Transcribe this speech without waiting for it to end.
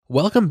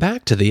Welcome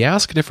back to the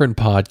Ask Different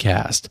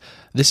podcast.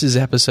 This is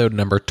episode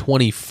number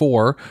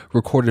 24,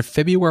 recorded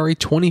February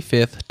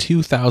 25th,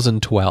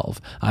 2012.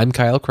 I'm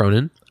Kyle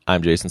Cronin.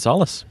 I'm Jason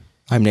Solis.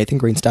 I'm Nathan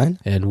Greenstein.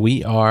 And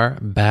we are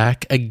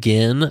back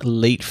again,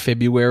 late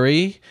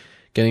February,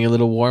 getting a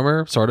little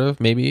warmer, sort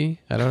of, maybe,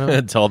 I don't know.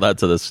 Tell that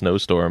to the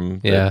snowstorm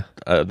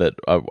that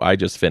I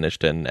just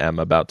finished and am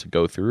about to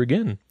go through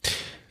again.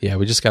 Yeah,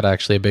 we just got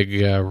actually a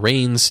big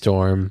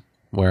rainstorm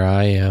where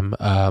I am.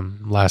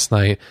 Last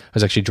night, I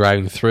was actually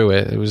driving through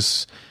it. It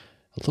was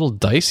a little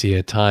dicey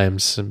at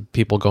times, some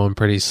people going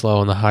pretty slow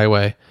on the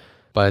highway.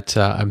 But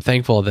I'm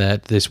thankful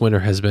that this winter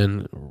has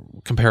been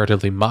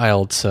comparatively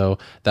mild. So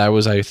that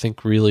was, I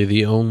think, really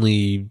the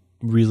only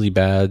really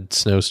bad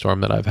snowstorm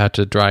that I've had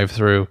to drive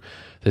through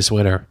this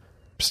winter.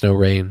 Snow,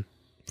 rain,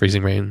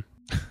 freezing rain.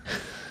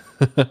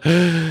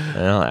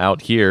 Well,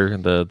 out here,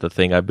 the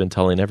thing I've been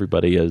telling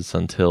everybody is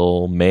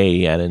until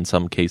May, and in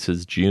some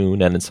cases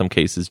June, and in some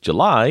cases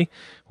July,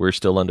 we're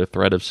still under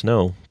threat of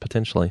snow,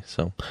 potentially.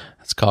 So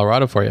that's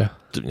Colorado for you.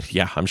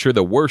 Yeah, I'm sure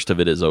the worst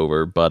of it is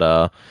over,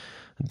 but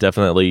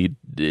definitely,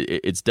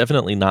 it's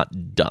definitely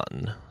not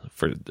done,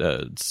 for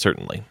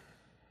certainly.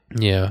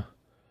 Yeah.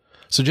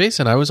 So,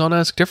 Jason, I was on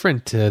Ask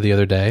Different the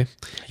other day,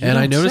 and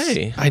I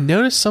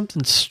noticed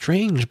something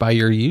strange by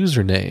your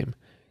username.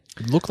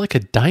 It looked like a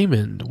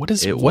diamond.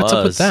 What's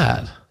up with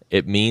that?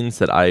 It means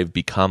that I've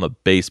become a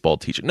baseball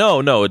teacher.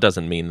 No, it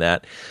doesn't mean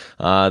that.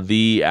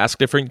 The Ask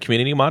Different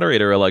community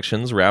moderator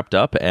elections wrapped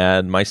up,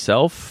 and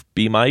myself,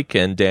 B. Mike,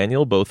 and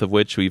Daniel, both of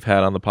which we've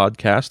had on the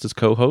podcast as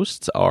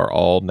co-hosts, are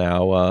all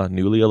now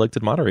newly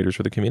elected moderators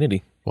for the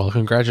community. Well,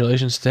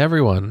 congratulations to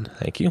everyone.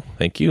 Thank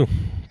you.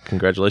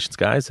 Congratulations,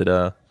 guys.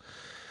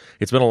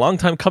 It's been a long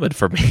time coming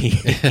for me.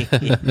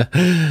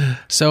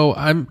 So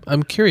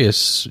I'm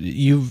curious.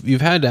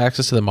 You've had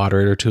access to the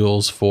moderator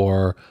tools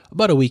for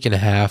about a week and a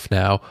half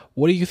now.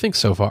 What do you think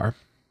so far?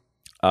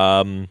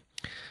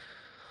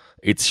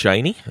 It's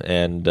shiny,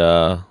 and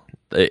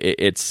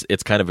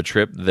it's kind of a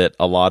trip that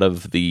a lot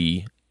of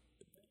the.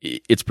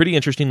 It's pretty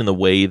interesting in the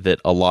way that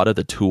a lot of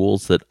the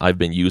tools that I've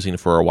been using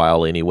for a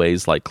while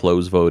anyways, like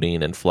close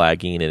voting and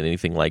flagging and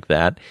anything like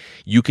that,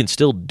 you can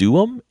still do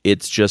them.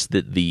 It's just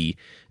that the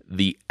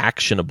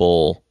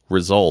actionable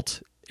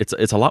result,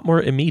 it's a lot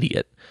more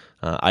immediate.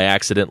 I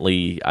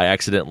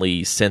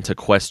accidentally sent a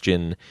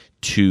question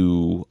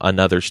to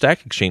another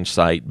Stack Exchange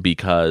site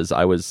because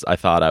I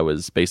thought I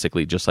was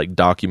basically just like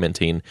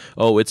documenting,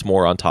 it's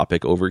more on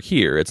topic over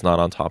here, it's not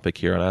on topic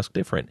here on Ask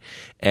Different,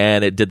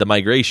 and it did the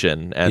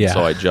migration, and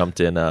so I jumped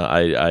in.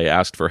 I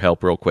asked for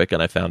help real quick,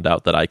 and I found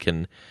out that I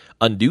can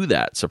undo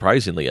that,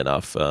 surprisingly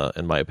enough,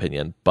 in my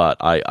opinion, but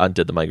I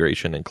undid the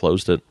migration and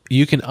closed it.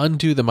 You can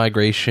undo the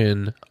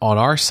migration on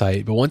our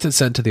site, but once it's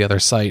sent to the other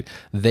site,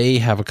 they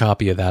have a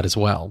copy of that as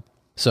well.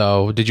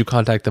 So did you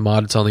contact the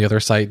mods on the other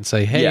site and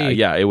say, hey?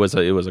 Yeah, it was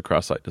a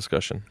cross-site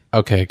discussion.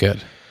 Okay,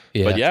 good.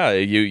 Yeah. But yeah,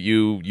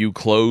 you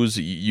close,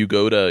 you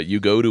go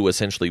to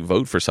essentially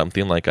vote for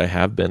something, like I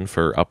have been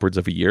for upwards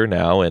of a year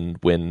now, and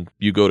when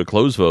you go to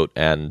close vote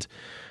and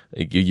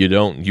you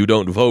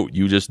don't vote,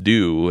 you just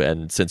do,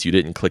 and since you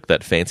didn't click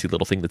that fancy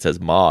little thing that says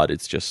mod,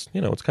 it's just,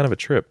 it's kind of a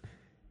trip.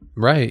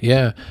 Right,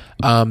 yeah.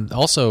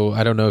 Also,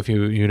 I don't know if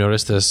you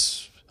noticed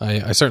this.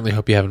 I certainly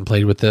hope you haven't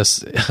played with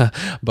this,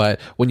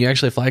 but when you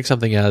actually flag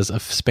something as a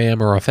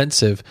spam or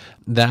offensive,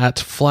 that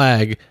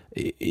flag,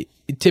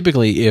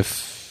 typically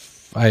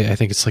if, I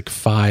think it's like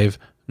 5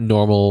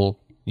 normal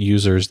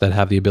users that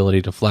have the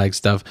ability to flag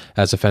stuff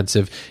as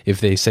offensive,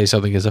 if they say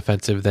something is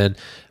offensive, then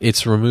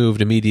it's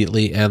removed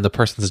immediately and the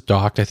person's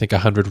docked, I think,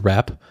 100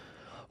 rep.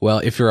 Well,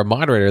 if you're a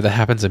moderator, that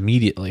happens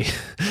immediately.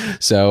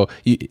 So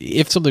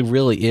if something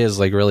really is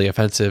like really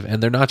offensive,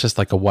 and they're not just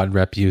like a 1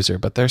 rep user,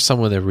 but there's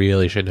someone that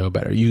really should know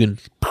better, you can,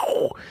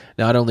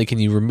 not only can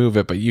you remove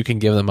it, but you can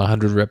give them a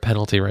 100 rep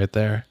penalty right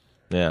there.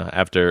 Yeah,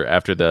 after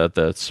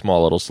the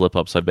small little slip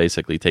ups, I've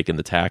basically taken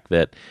the tack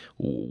that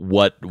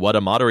what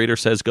a moderator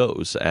says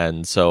goes,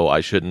 and so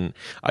I shouldn't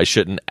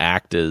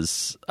act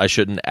as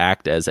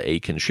a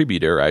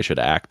contributor. I should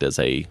act as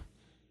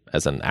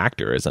an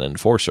actor, as an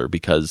enforcer,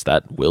 because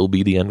that will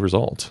be the end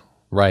result.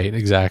 Right,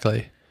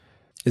 exactly.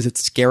 Is it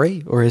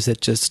scary, or is it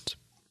just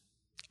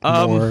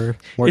more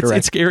direct?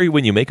 It's scary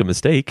when you make a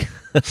mistake,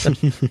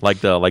 like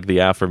the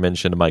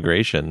aforementioned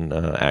migration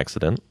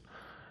accident.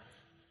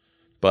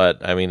 But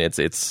I mean, it's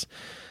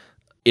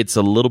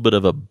a little bit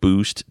of a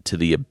boost to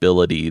the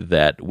ability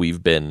that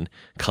we've been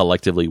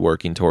collectively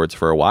working towards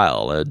for a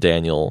while.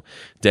 Daniel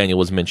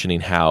was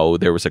mentioning how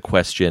there was a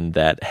question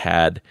that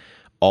had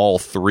all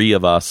 3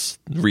 of us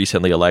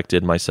recently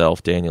elected,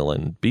 myself, Daniel,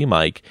 and B.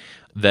 Mike,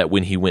 that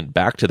when he went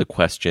back to the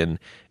question,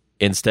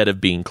 instead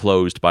of being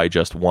closed by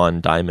just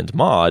one diamond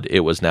mod,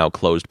 it was now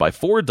closed by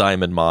 4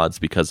 diamond mods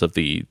because of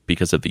the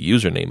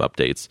username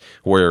updates.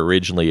 Where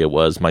originally it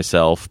was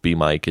myself, B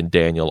Mike, and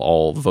Daniel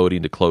all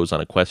voting to close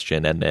on a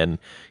question, and then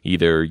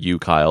either you,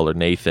 Kyle, or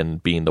Nathan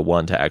being the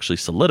one to actually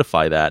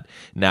solidify that.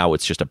 Now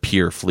it's just a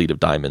pure fleet of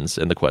diamonds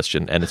in the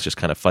question, and it's just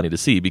kind of funny to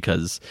see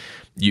because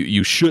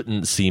you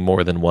shouldn't see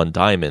more than 1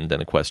 diamond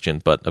in a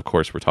question, but of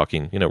course we're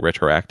talking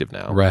retroactive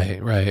now.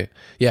 Right.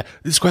 Yeah,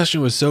 this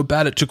question was so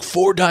bad it took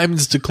 4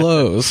 diamonds to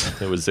close.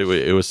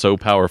 It was so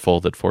powerful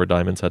that 4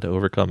 diamonds had to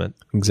overcome it.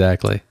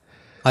 Exactly.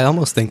 I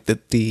almost think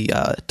that the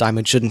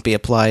diamond shouldn't be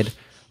applied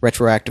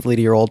retroactively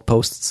to your old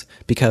posts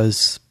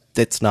because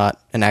it's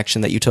not an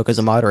action that you took as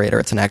a moderator,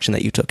 it's an action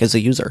that you took as a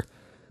user.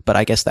 But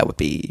I guess that would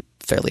be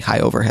fairly high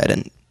overhead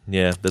and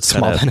that's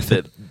small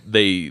benefit.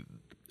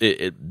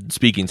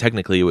 Speaking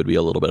technically, it would be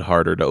a little bit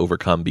harder to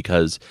overcome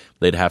because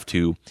they'd have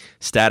to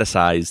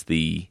staticize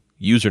the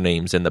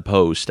usernames in the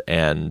post,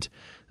 and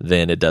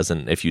then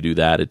if you do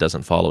that, it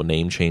doesn't follow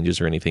name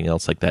changes or anything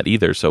else like that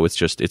either. So it's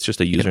just a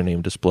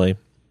username display.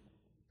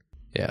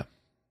 Yeah.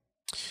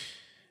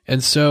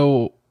 And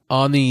so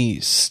on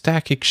the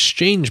Stack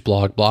Exchange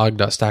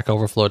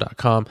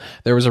blog.stackoverflow.com,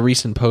 there was a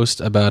recent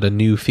post about a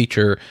new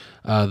feature,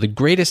 the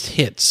greatest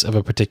hits of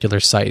a particular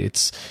site.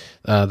 It's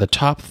the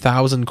top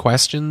 1,000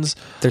 questions.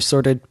 They're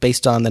sorted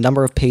based on the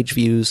number of page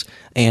views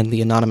and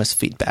the anonymous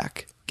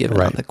feedback given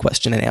on the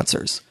question and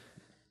answers.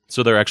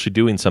 So they're actually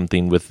doing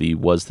something with the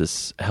 "Was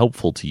this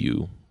helpful to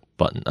you?"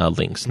 button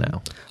links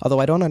now.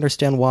 Although I don't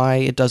understand why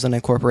it doesn't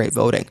incorporate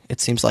voting.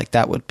 It seems like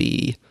that would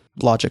be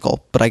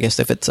logical, but I guess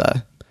if it's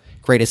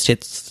greatest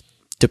hits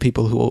to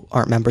people who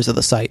aren't members of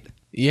the site.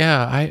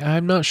 Yeah,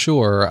 I'm not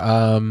sure.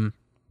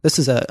 This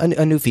is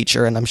a new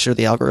feature, and I'm sure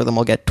the algorithm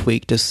will get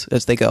tweaked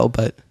as they go,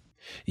 but...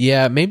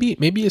 Yeah, maybe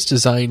it's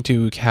designed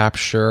to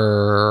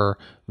capture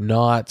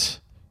not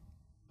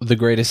the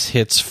greatest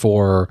hits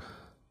for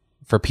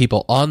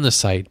people on the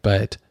site,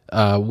 but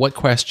what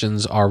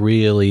questions are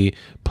really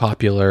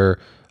popular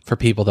for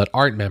people that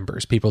aren't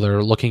members, people that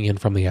are looking in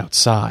from the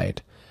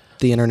outside.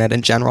 The internet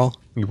in general.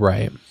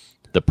 Right.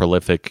 The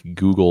prolific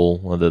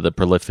Google, the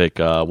prolific,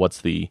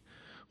 what's the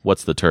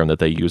term that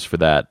they use for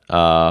that?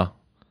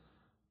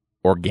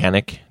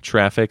 Organic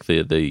traffic,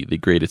 the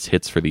greatest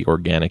hits for the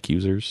organic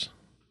users,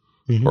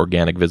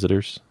 organic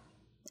visitors.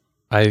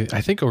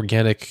 I think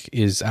organic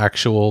is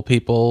actual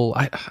people.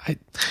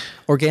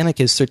 Organic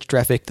is search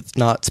traffic that's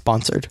not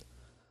sponsored.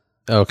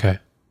 Okay.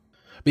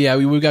 But yeah,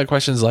 we've got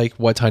questions like,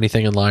 what tiny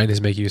thing in line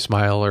has made you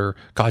smile or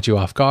caught you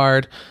off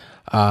guard?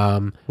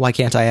 Why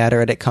can't I add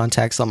or edit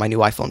contacts on my new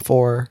iPhone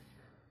 4?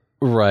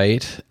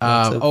 Right.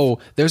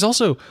 There's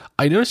also,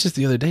 I noticed this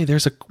the other day,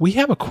 we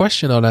have a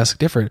question on Ask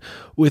Different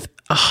with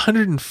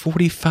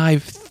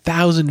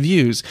 145,000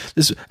 views.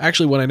 This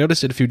actually, when I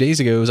noticed it a few days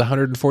ago, it was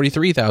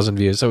 143,000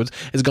 views. So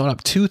it's gone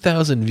up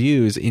 2,000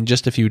 views in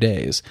just a few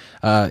days.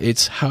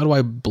 It's how do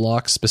I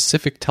block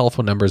specific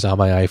telephone numbers on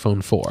my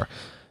iPhone 4?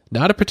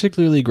 Not a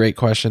particularly great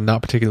question,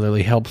 not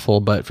particularly helpful,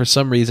 but for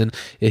some reason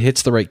it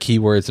hits the right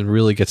keywords and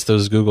really gets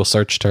those Google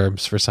search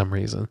terms for some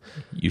reason.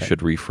 You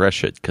should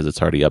refresh it because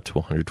it's already up to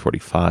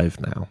 145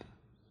 now.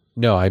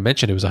 No, I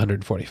mentioned it was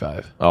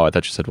 145. Oh, I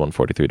thought you said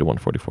 143 to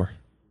 144.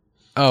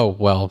 Oh,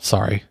 well,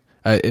 sorry.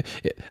 I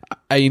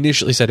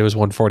initially said it was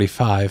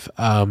 145,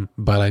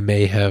 but I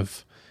may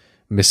have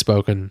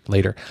misspoken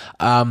later.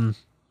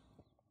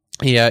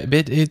 Yeah,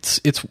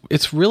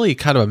 it's really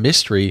kind of a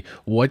mystery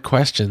what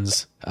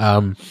questions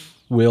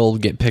will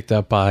get picked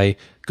up by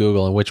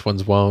Google and which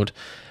ones won't.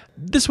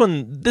 This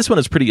one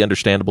is pretty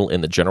understandable in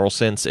the general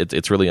sense.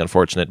 It's really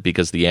unfortunate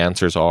because the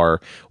answers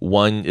are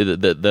one.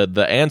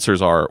 The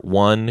answers are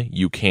 1,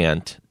 you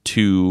can't.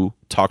 2,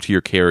 talk to your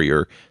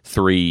carrier.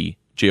 3,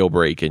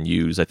 jailbreak and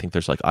use. I think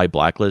there's like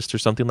iBlacklist or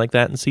something like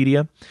that in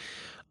Cydia.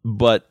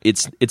 But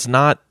it's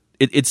not.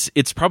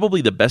 It's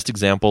probably the best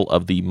example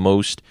of the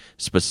most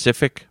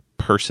specific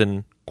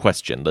person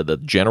question, the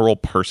general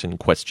person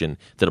question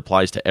that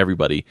applies to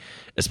everybody,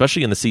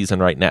 especially in the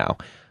season right now,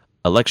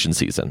 election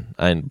season.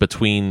 And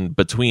between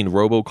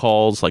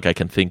robocalls, like I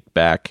can think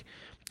back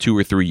 2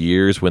 or 3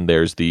 years when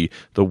there's the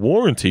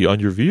warranty on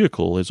your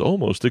vehicle is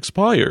almost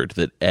expired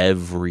that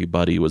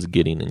everybody was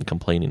getting and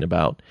complaining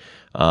about.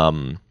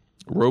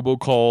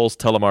 Robocalls,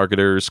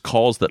 telemarketers,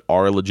 calls that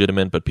are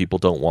legitimate but people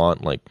don't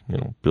want, like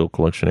bill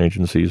collection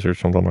agencies or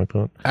something like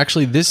that.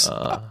 Actually, this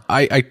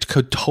I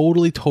could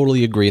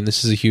totally agree, and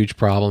this is a huge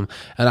problem.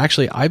 And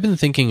actually, I've been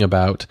thinking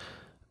about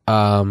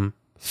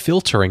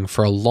filtering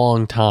for a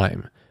long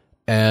time,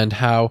 and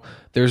how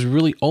there's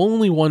really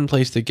only one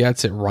place that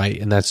gets it right,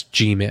 and that's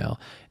Gmail.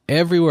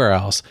 Everywhere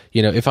else,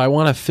 if I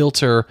want to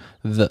filter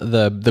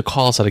the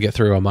calls that I get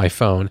through on my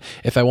phone,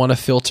 if I want to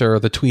filter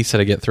the tweets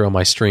that I get through on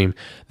my stream,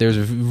 there's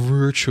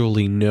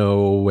virtually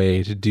no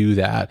way to do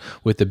that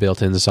with the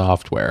built-in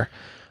software.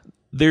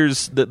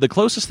 There's the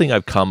closest thing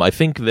I've come. I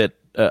think that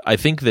I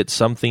think that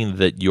something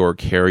that your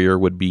carrier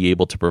would be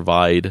able to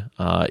provide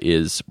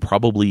is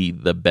probably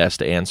the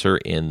best answer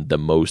in the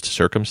most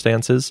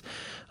circumstances.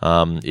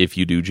 If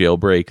you do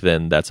jailbreak,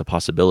 then that's a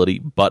possibility.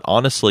 But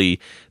honestly,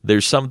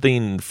 there's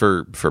something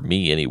for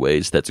me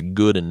anyways that's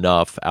good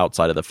enough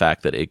outside of the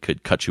fact that it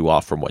could cut you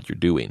off from what you're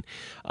doing.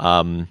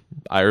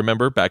 I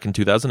remember back in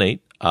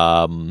 2008,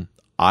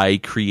 I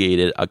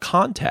created a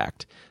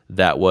contact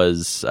that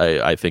was,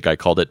 I think I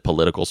called it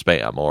political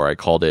spam, or I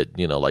called it,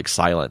 like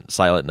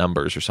silent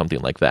numbers or something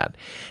like that.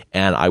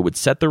 And I would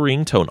set the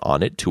ringtone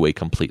on it to a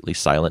completely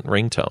silent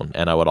ringtone.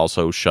 And I would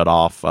also shut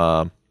off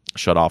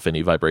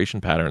any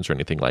vibration patterns or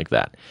anything like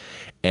that.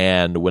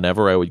 And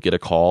whenever I would get a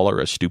call or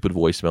a stupid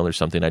voicemail or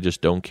something I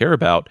just don't care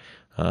about,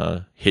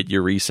 hit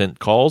your recent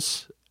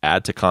calls,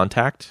 add to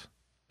contact,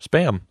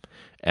 spam.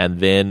 And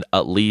then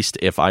at least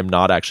if I'm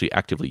not actually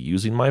actively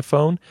using my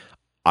phone,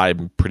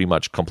 I'm pretty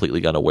much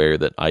completely unaware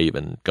that I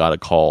even got a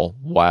call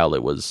while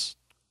it was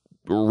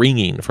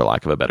ringing, for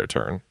lack of a better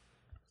term.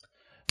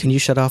 Can you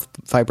shut off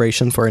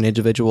vibration for an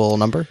individual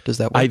number? Does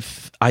that work?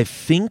 I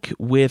think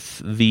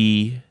with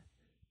the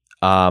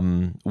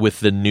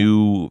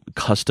new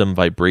custom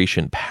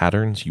vibration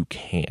patterns, you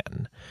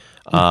can.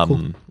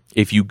 Cool.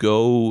 If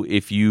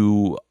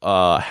you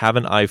have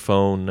an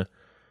iPhone,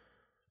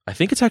 I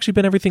think it's actually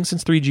been everything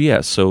since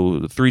 3GS.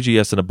 So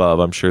 3GS and above,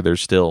 I'm sure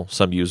there's still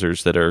some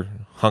users that are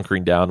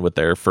hunkering down with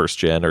their first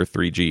gen or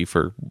 3G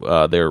for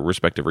their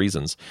respective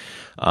reasons.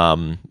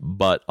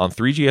 But on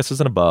 3GS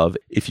and above,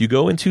 if you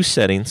go into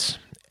settings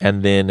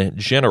and then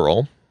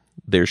general,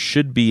 there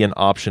should be an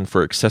option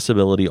for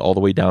accessibility all the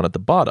way down at the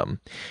bottom,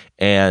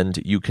 and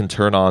you can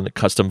turn on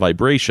custom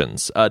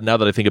vibrations. Now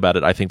that I think about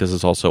it, I think this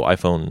is also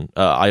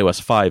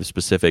iOS 5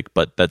 specific,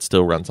 but that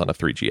still runs on a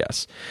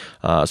 3GS.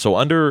 So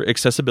under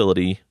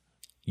accessibility,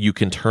 you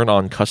can turn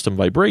on custom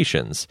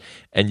vibrations,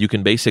 and you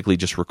can basically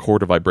just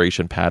record a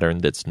vibration pattern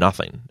that's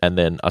nothing, and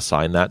then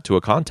assign that to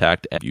a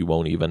contact, and you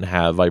won't even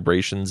have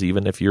vibrations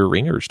even if your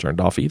ringer's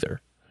turned off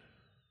either.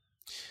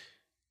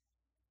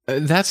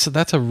 That's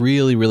a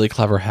really, really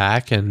clever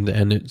hack, and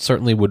it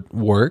certainly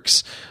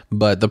works.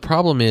 But the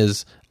problem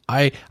is,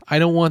 I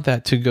don't want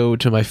that to go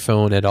to my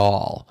phone at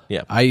all.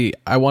 Yeah. I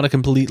want to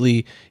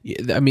completely.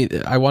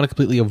 I want to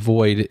completely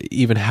avoid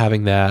even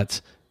having that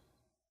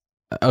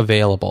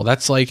available.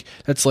 That's like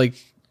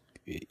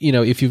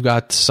if you've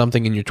got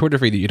something in your Twitter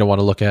feed that you don't want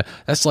to look at,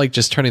 that's like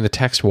just turning the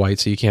text white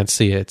so you can't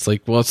see it. It's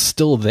like, well, it's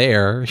still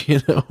there,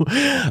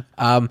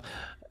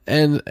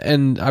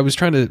 And I was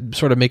trying to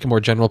sort of make a more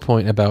general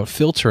point about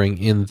filtering,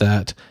 in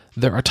that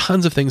there are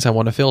tons of things I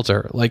want to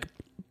filter. Like,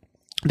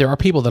 there are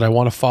people that I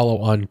want to follow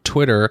on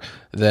Twitter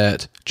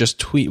that just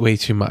tweet way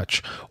too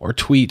much, or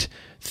tweet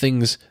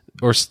things,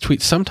 or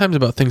tweet sometimes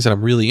about things that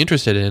I'm really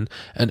interested in,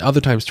 and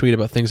other times tweet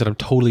about things that I'm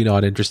totally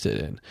not interested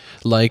in.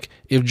 Like,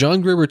 if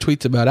John Gruber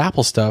tweets about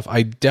Apple stuff,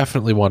 I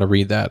definitely want to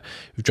read that.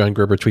 If John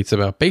Gruber tweets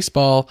about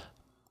baseball,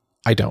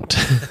 I don't.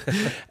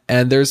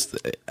 And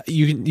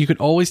you can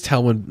always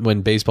tell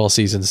when baseball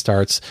season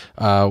starts,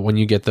 when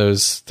you get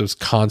those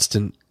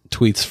constant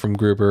tweets from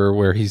Gruber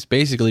where he's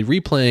basically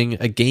replaying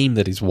a game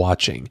that he's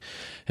watching.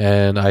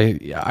 And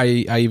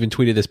I even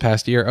tweeted this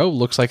past year,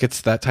 looks like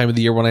it's that time of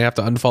the year when I have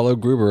to unfollow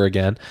Gruber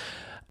again.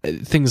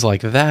 Things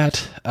like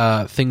that.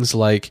 Things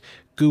like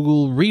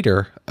Google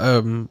Reader.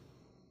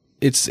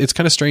 It's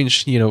kind of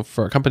strange,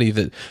 for a company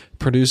that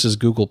produces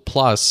Google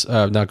Plus,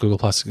 not Google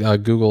Plus,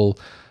 Google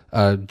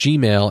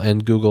Gmail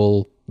and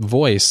Google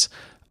Voice,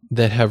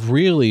 that have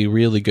really,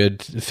 really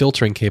good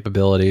filtering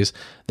capabilities,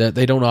 that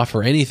they don't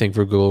offer anything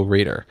for Google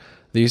Reader.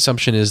 The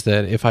assumption is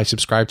that if I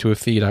subscribe to a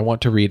feed, I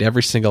want to read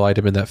every single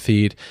item in that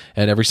feed,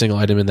 and every single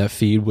item in that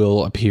feed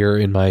will appear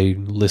in my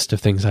list of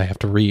things I have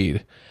to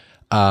read,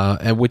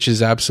 and which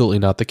is absolutely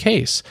not the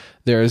case.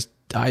 There's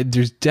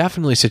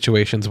definitely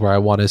situations where I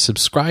want to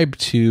subscribe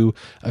to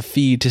a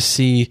feed to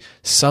see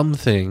some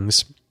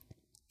things,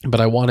 but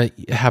I want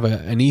to have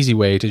an easy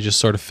way to just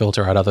sort of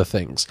filter out other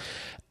things.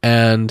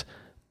 And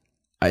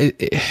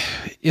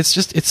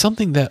it's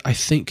something that I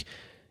think,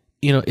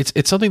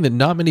 it's something that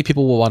not many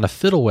people will want to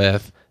fiddle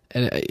with.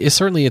 And it's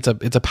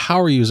a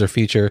power user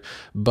feature,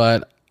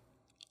 but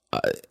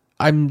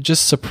I'm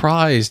just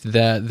surprised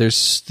that there's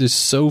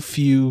so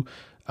few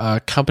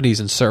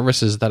companies and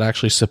services that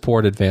actually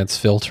support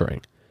advanced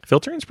filtering.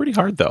 Filtering's pretty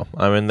hard, though.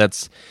 I mean,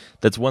 that's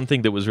one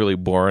thing that was really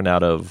born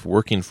out of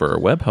working for a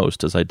web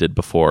host, as I did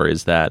before,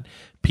 is that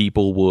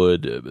people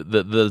would,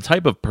 the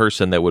type of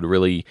person that would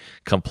really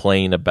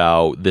complain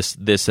about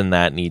this and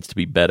that needs to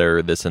be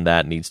better, this and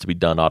that needs to be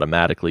done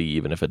automatically,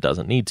 even if it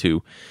doesn't need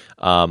to.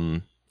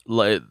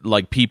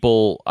 Like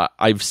people,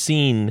 I've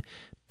seen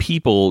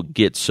people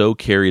get so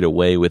carried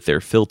away with their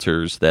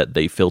filters that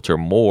they filter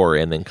more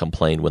and then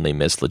complain when they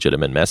miss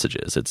legitimate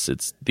messages.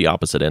 It's the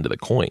opposite end of the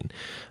coin.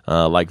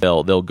 Like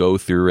they'll go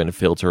through and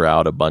filter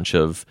out a bunch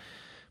of,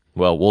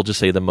 well, we'll just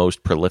say the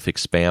most prolific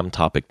spam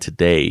topic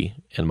today,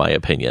 in my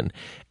opinion.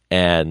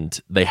 And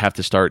they have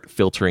to start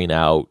filtering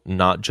out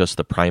not just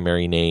the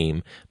primary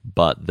name,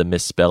 but the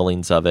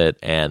misspellings of it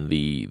and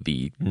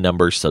the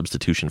number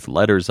substitution for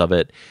letters of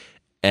it.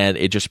 and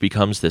it just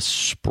becomes this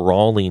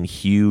sprawling,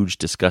 huge,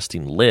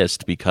 disgusting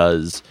list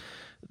because,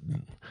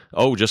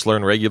 just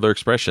learn regular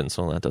expressions.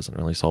 Well, that doesn't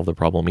really solve the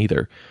problem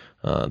either.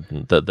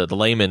 The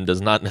layman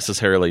does not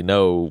necessarily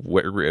know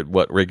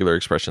what regular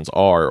expressions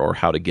are or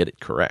how to get it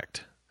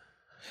correct.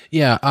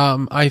 Yeah,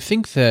 I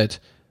think that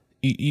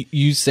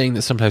you saying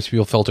that sometimes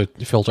people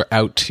filter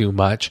out too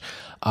much.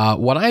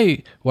 What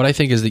I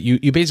think is that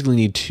you basically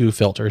need two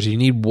filters. You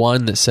need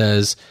one that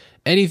says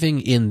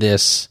anything in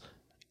this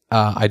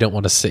I don't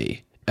want to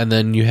see, and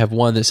then you have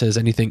one that says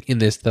anything in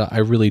this that I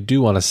really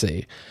do want to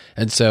see.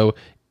 And so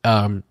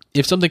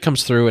if something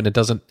comes through and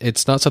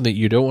it's not something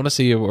you don't want to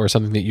see or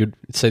something that you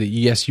say that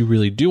yes you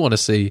really do want to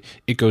see,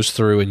 it goes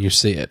through and you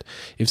see it.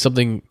 If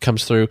something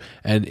comes through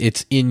and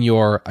it's in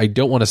your I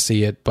don't want to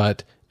see it,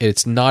 but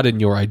it's not in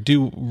your I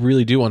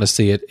really do want to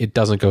see it, it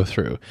doesn't go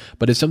through.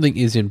 But if something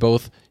is in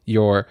both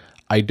your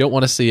I don't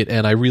want to see it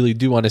and I really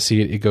do want to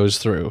see it, it goes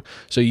through.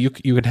 So you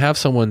can have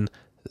someone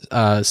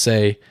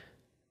say,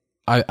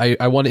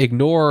 I want to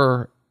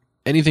ignore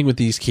anything with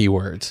these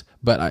keywords,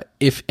 but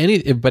if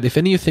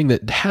anything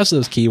that has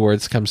those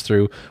keywords comes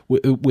through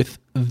with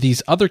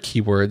these other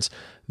keywords,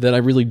 then I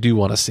really do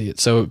want to see it.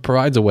 So it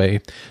provides a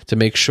way to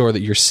make sure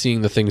that you're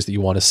seeing the things that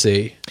you want to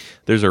see.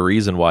 There's a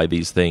reason why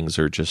these things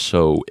are just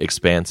so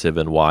expansive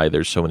and why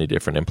there's so many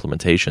different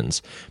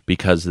implementations,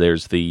 because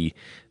there's the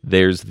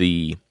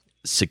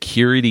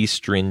security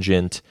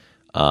stringent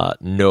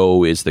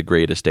no is the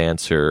greatest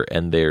answer,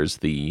 and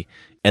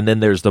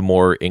then there's the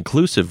more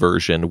inclusive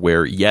version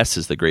where yes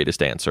is the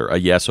greatest answer. A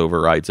yes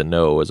overrides a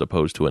no as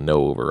opposed to a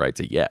no overrides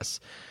a yes.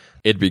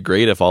 It'd be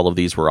great if all of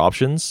these were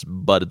options,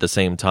 but at the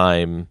same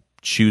time,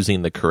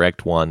 choosing the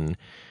correct one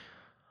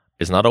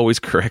is not always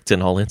correct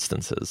in all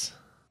instances.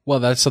 Well,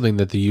 that's something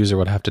that the user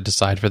would have to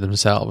decide for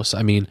themselves.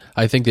 I mean,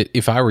 I think that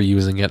if I were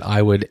using it,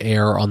 I would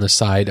err on the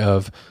side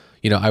of,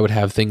 I would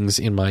have things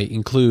in my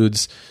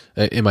includes,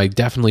 it might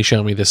definitely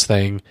show me this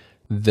thing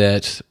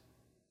that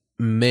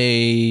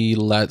may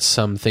let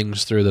some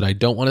things through that I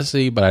don't want to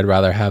see, but I'd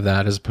rather have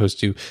that as opposed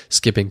to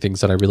skipping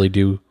things that I really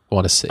do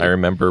want to see. I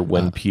remember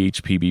when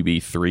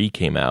PHP 3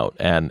 came out,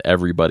 and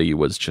everybody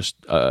was just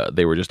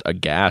they were just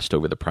aghast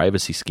over the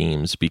privacy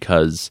schemes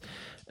because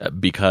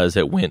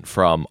it went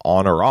from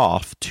on or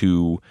off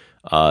to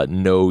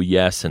no,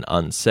 yes, and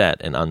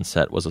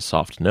unset was a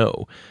soft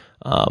no.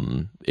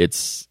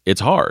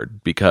 It's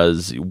hard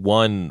because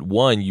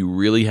one you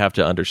really have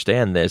to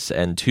understand this,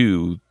 and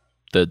two,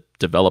 the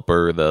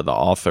developer, the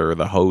author,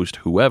 the host,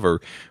 whoever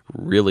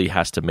really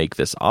has to make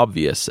this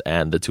obvious,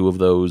 and the two of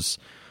those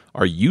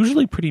are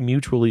usually pretty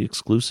mutually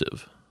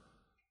exclusive.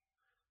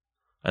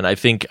 And I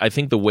think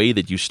the way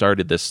that you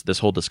started this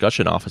whole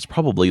discussion off is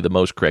probably the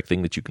most correct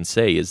thing that you can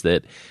say, is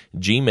that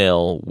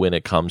Gmail, when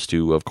it comes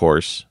to, of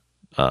course,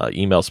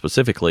 email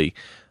specifically,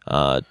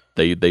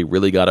 they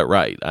really got it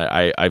right.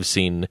 I've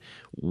seen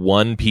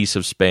one piece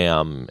of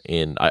spam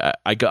in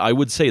I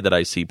would say that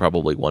I see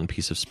probably one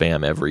piece of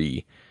spam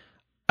every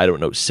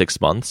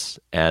 6 months,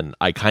 and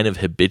I kind of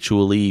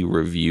habitually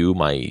review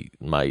my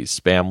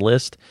spam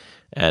list,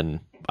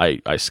 and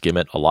I skim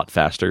it a lot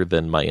faster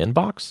than my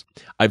inbox.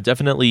 I've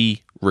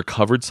definitely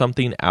recovered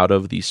something out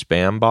of the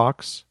spam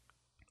box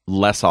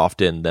less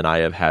often than I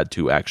have had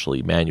to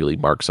actually manually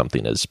mark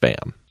something as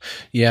spam.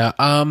 Yeah,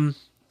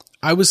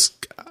 I was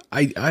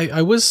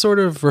sort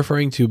of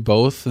referring to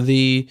both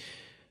the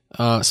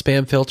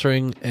spam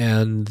filtering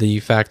and the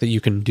fact that you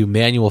can do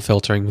manual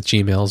filtering with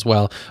Gmail as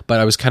well, but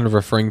I was kind of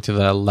referring to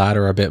the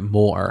latter a bit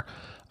more.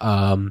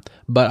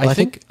 But I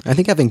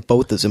think having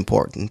both is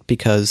important,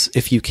 because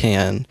if you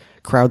can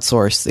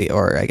crowdsource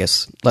or I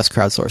guess less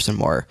crowdsource and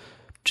more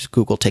just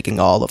Google taking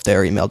all of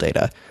their email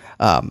data,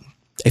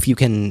 if you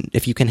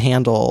can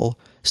handle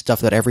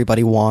stuff that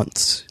everybody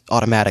wants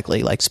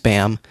automatically, like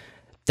spam,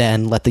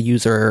 then let the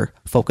user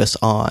focus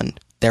on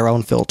their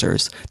own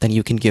filters. Then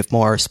you can give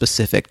more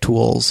specific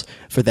tools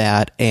for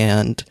that,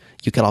 and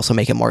you can also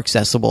make it more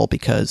accessible,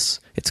 because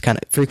it's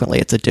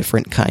a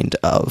different kind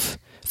of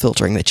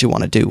filtering that you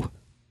want to do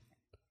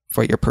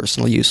for your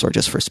personal use or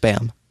just for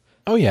spam.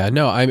 Oh yeah,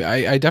 no,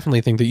 I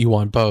definitely think that you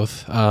want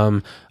both,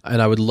 and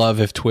I would love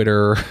if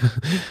Twitter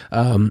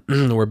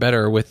were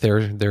better with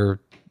their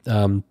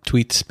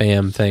tweet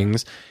spam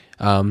things.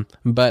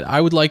 But I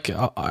would like,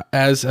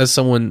 as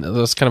someone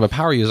that's kind of a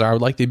power user, I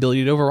would like the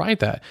ability to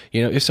override that.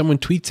 If someone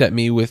tweets at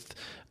me with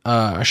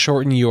a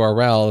shortened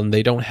URL and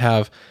they don't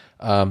have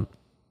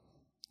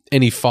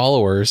any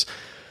followers,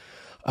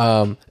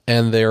 and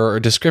their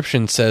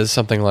description says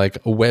something like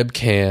a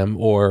webcam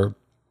or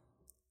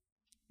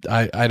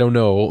I don't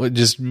know,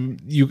 just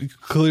you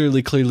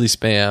clearly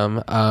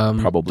spam.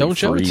 Probably don't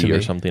show it to me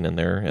or something in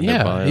there. In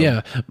their bio.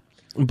 Yeah.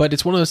 But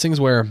it's one of those things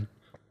where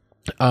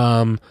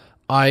I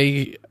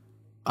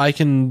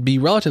can be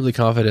relatively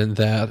confident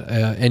that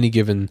any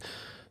given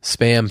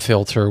spam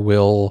filter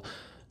will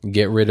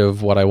get rid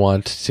of what I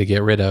want to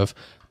get rid of.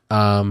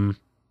 But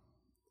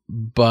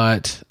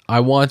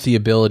I want the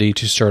ability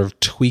to sort of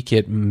tweak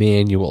it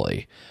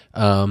manually.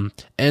 And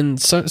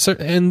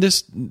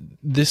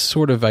this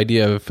sort of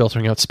idea of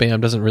filtering out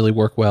spam doesn't really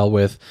work well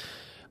with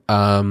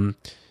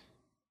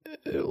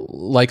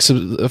like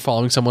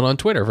following someone on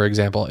Twitter, for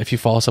example. If you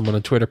follow someone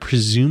on Twitter,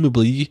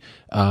 presumably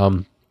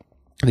the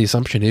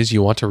assumption is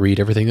you want to read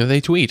everything that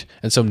they tweet,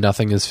 and so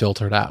nothing is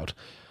filtered out.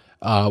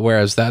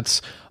 Whereas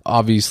that's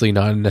obviously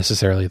not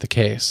necessarily the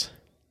case.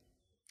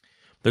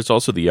 There's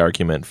also the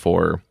argument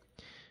for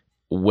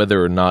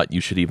whether or not you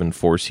should even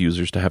force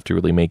users to have to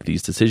really make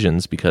these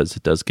decisions, because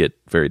it does get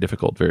very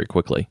difficult very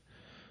quickly.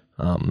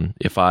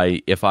 If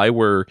I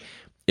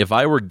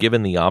were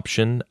given the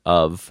option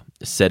of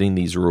setting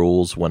these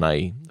rules when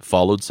I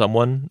followed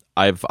someone,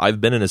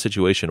 I've been in a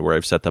situation where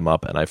I've set them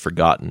up and I've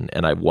forgotten,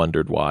 and I've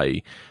wondered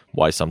why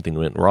something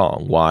went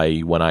wrong. Why,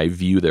 when I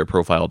view their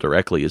profile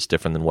directly, is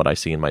different than what I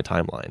see in my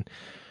timeline.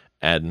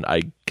 And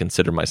I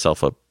consider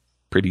myself a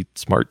pretty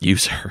smart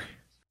user.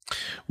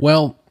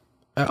 Well,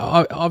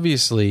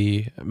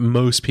 obviously,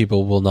 most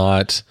people will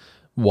not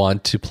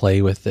want to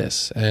play with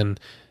this, and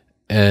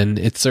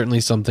it's certainly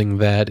something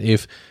that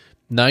if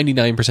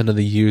 99% of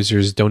the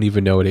users don't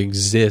even know it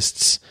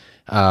exists,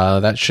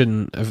 that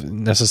shouldn't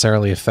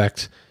necessarily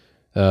affect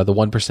the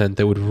 1%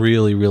 that would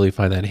really, really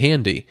find that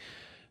handy.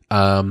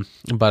 But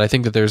I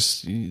think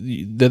that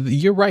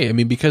you're right. I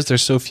mean, because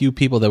there's so few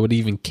people that would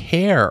even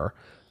care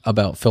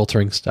about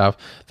filtering stuff,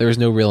 there is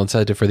no real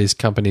incentive for these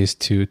companies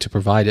to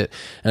provide it.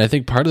 And I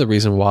think part of the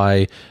reason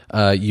why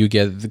you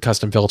get the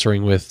custom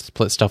filtering with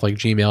stuff like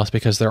Gmail is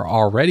because they're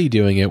already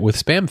doing it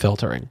with spam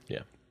filtering.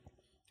 Yeah.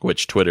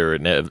 Which Twitter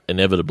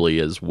inevitably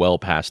is well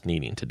past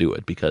needing to do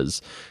it,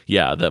 because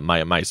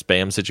my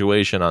spam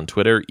situation on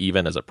Twitter,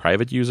 even as a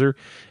private user,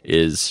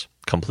 is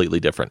completely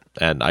different.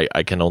 And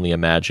I can only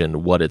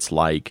imagine what it's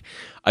like.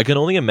 I can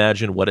only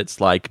imagine what it's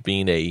like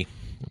being a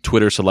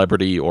Twitter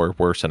celebrity, or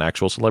worse, an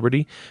actual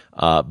celebrity,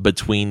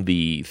 between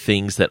the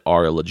things that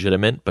are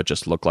legitimate but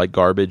just look like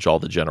garbage, all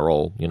the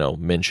general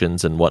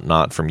mentions and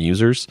whatnot from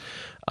users,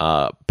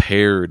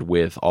 paired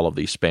with all of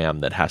the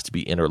spam that has to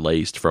be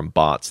interlaced from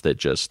bots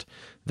that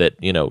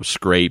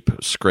scrape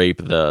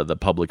the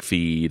public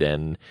feed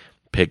and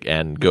pick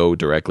and go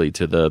directly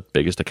to the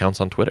biggest accounts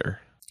on Twitter.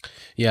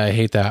 Yeah, I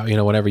hate that.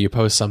 Whenever you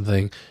post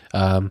something,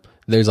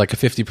 there's like a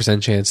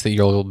 50% chance that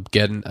you'll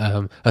get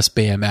a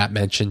spam app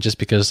mention, just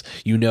because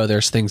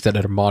there's things that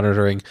are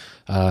monitoring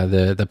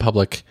the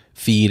public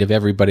feed of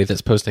everybody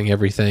that's posting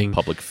everything.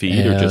 Public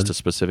feed, or just a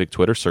specific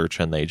Twitter search,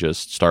 and they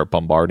just start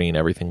bombarding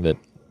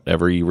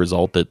every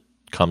result that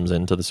comes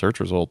into the search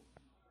result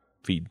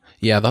feed.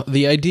 Yeah,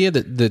 the idea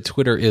that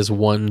Twitter is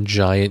one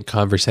giant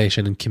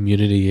conversation and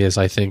community is,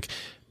 I think,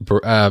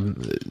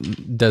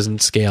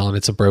 doesn't scale, and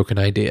it's a broken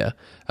idea.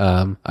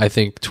 I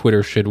think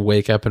Twitter should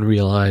wake up and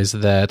realize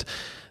that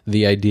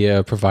the idea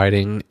of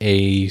providing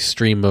a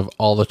stream of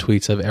all the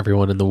tweets of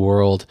everyone in the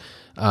world,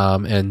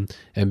 and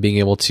being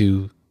able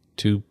to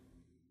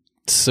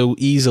so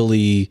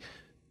easily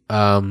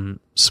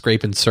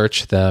scrape and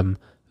search them,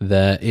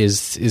 that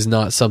is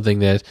not something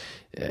that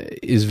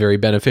is very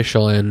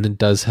beneficial, and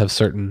does have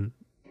certain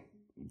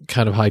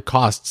kind of high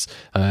costs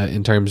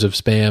in terms of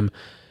spam,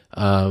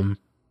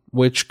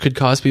 which could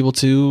cause people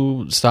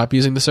to stop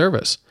using the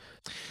service.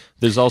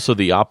 There's also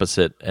the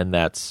opposite, and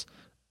that's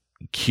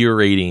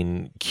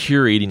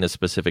curating a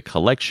specific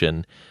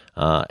collection,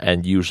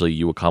 and usually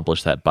you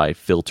accomplish that by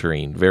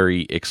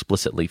very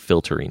explicitly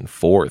filtering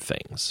for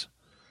things.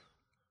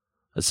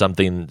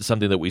 Something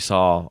that we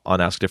saw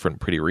on Ask Different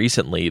pretty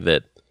recently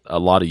that a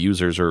lot of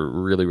users are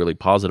really, really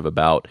positive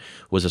about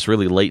was this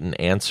really latent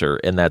answer,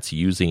 and that's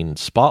using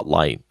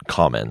Spotlight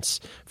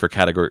comments for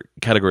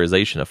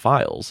categorization of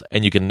files.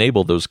 And you can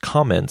enable those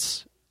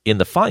comments in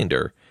the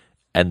Finder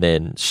and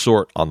then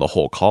sort on the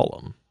whole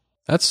column.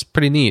 That's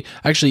pretty neat.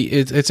 Actually,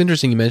 it's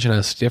interesting you mention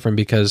Ask Different,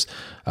 because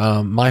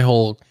my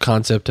whole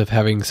concept of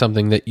having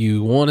something that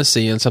you want to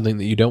see and something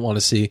that you don't want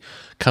to see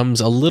comes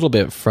a little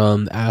bit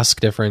from Ask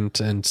Different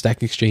and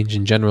Stack Exchange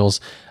in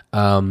general's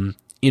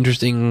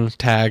interesting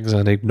tags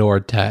and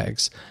ignored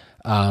tags.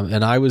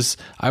 And I was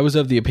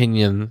of the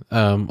opinion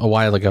a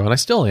while ago, and I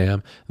still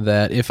am,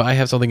 that if I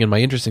have something in my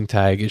interesting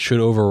tag, it should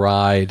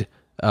override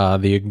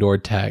the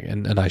ignored tag,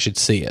 and I should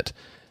see it.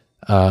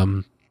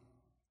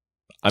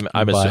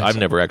 I've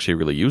never actually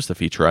really used the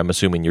feature. I'm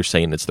assuming you're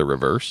saying it's the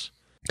reverse.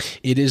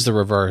 It is the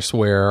reverse,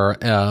 where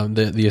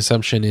the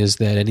assumption is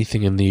that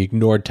anything in the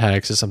ignored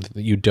tags is something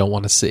that you don't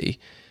want to see,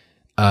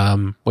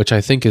 which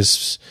I think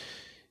is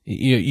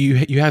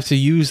you have to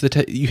use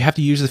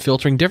the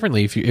filtering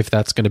differently if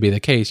that's going to be the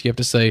case. You have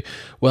to say,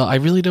 well, I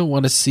really don't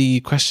want to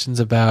see questions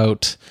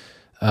about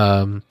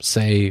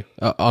say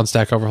on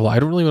Stack Overflow. I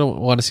don't really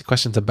want to see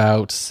questions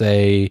about,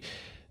 say,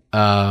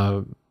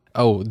 the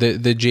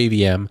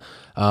JVM.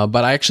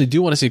 But I actually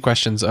do want to see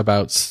questions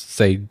about,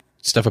 say,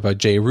 stuff about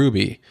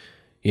JRuby,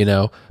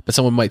 but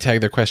someone might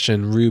tag their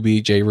question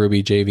Ruby,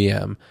 JRuby,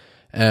 JVM,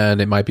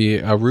 and it might be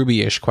a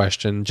Ruby-ish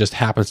question, just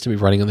happens to be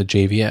running on the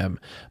JVM.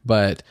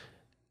 But,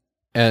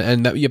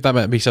 and that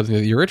might be something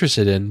that you're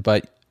interested in,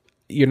 but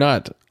you're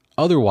not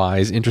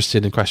otherwise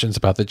interested in questions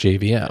about the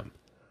JVM.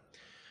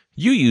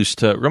 You used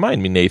to,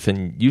 remind me,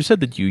 Nathan, you said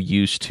that you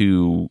used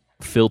to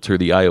filter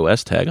the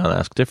iOS tag on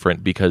Ask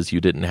Different because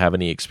you didn't have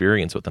any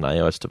experience with an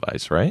iOS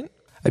device, right?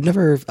 I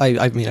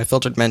mean, I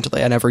filtered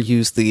mentally. I never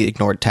used the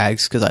ignored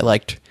tags because I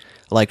liked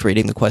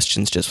reading the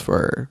questions just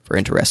for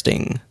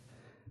interesting.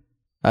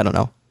 I don't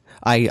know.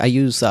 I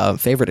use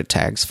favorited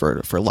tags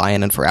for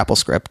Lion and for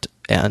AppleScript,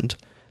 and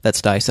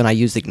that's nice. And I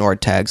use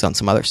ignored tags on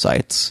some other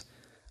sites.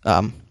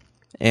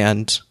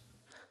 And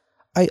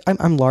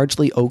I'm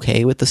largely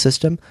okay with the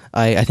system.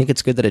 I think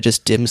it's good that it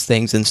just dims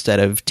things instead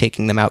of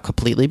taking them out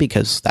completely,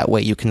 because that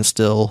way you can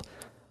still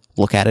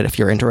look at it if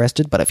you're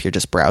interested, but if you're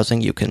just browsing,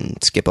 you can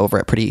skip over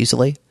it pretty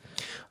easily.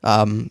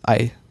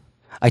 I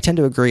tend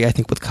to agree, I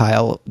think, with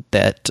Kyle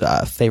that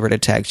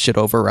favorited tags should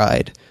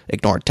override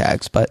ignored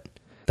tags, but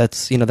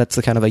that's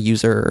the kind of a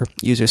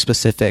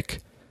user-specific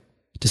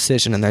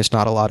decision, and there's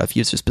not a lot of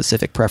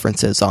user-specific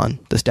preferences on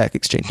the Stack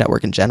Exchange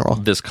network in general.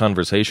 This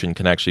conversation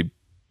can actually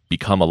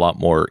become a lot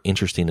more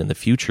interesting in the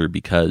future,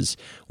 because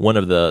one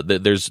of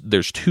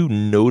there's two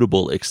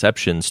notable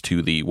exceptions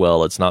to the,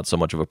 well, it's not so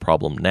much of a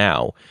problem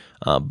now,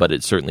 but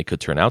it certainly could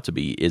turn out to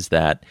be, is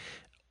that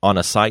on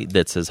a site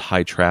that's as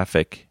high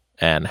traffic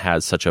and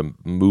has such a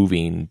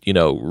moving,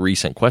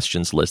 recent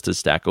questions list as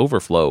Stack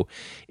Overflow,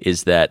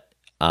 is that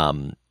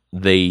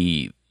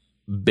they,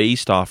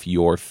 based off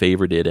your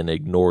favorited and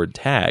ignored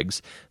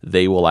tags,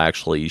 they will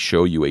actually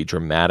show you a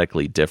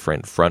dramatically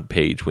different front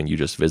page when you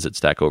just visit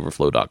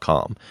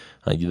stackoverflow.com.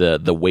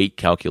 The weight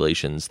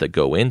calculations that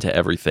go into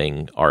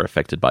everything are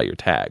affected by your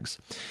tags.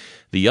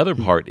 The other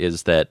part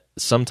is that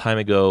some time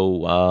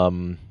ago,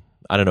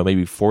 I don't know,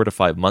 maybe 4 to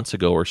 5 months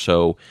ago or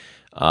so,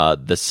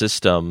 the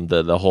system,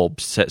 the whole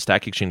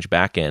Stack Exchange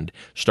backend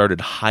started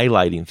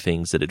highlighting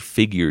things that it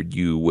figured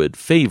you would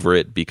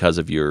favorite because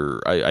of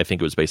your, I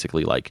think it was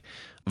basically like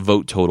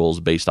vote totals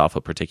based off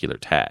a particular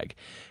tag.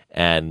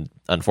 And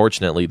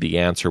unfortunately, the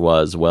answer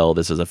was, well,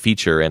 this is a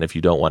feature, and if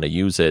you don't want to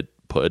use it,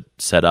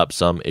 set up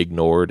some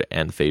ignored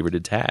and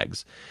favorited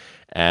tags.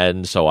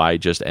 And so I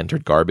just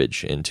entered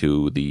garbage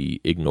into the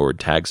ignored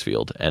tags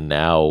field, and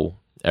now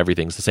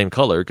everything's the same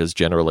color because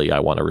generally I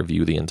want to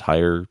review the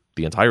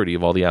entirety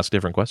of all the Ask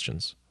Different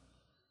questions.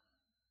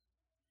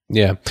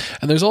 Yeah,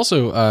 and there's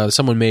also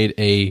someone made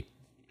a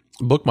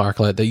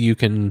bookmarklet that you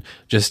can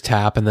just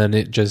tap, and then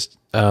it just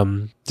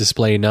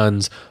display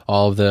nones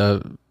all of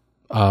the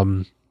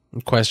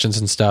questions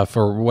and stuff,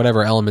 or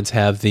whatever elements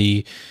have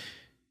the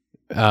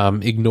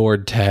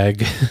ignored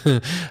tag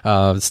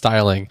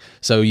styling.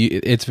 So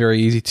it's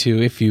very easy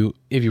to, if you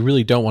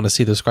really don't want to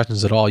see those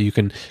questions at all, you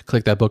can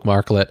click that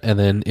bookmarklet, and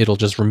then it'll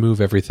just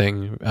remove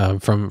everything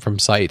from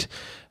site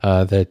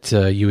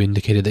that you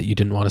indicated that you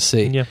didn't want to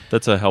see. Yeah,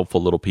 that's a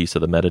helpful little piece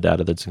of the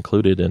metadata that's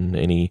included in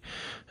any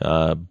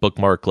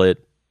bookmarklet,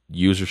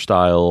 user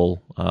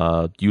style,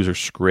 user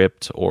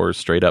script, or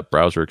straight up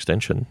browser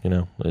extension.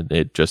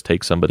 It just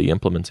takes somebody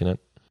implementing it.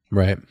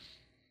 Right.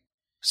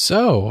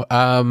 So,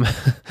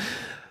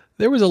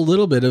 there was a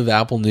little bit of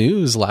Apple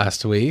news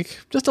last week,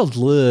 just a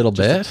little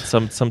bit,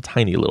 some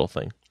tiny little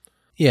thing.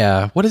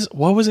 Yeah.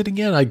 What was it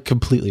again? I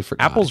completely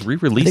forgot. Apple's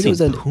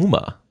re-releasing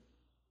Puma.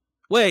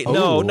 Wait,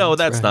 no,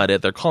 that's right. not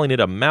it. They're calling it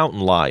a mountain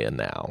lion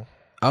now.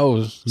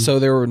 Oh, so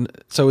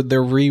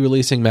they're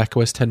re-releasing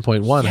macOS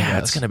 10.1. Yeah,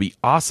 it's going to be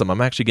awesome. I'm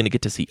actually going to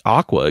get to see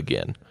Aqua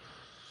again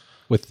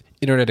with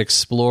Internet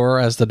Explorer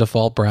as the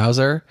default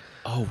browser.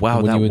 Oh wow!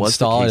 And when that you was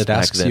install the it, case it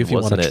asks back then, you if you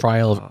want a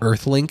trial of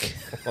Earthlink.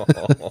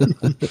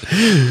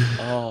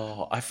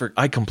 Oh,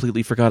 I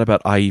completely forgot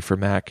about IE for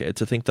Mac.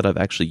 To think that I've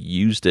actually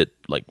used it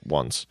like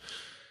once.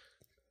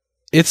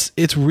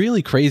 It's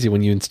really crazy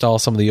when you install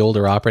some of the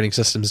older operating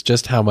systems,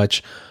 just how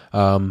much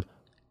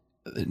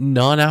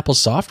non-Apple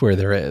software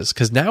there is.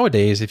 Because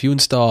nowadays, if you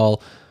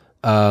install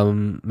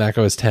Mac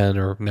OS 10,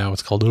 or now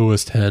it's called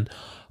OS 10,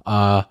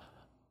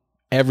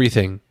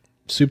 everything,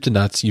 soup to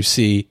nuts, you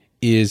see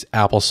is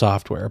Apple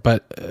software.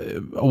 But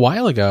a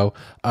while ago,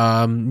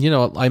 I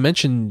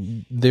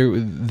mentioned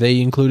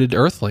they included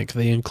Earthlink,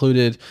 they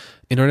included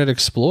Internet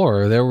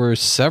Explorer. There were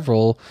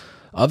several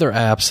other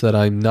apps that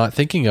I'm not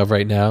thinking of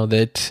right now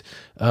that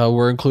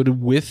were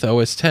included with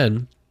OS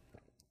 10,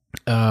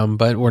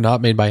 but were not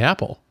made by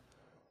Apple.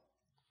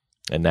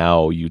 And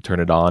now you turn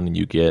it on and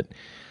you get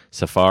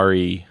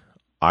Safari,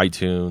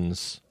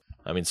 iTunes.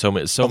 I mean, so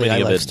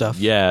many of it. Stuff.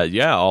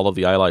 Yeah, all of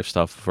the iLife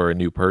stuff for a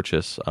new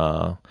purchase.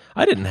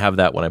 I didn't have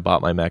that when I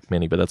bought my Mac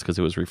Mini, but that's because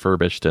it was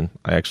refurbished, and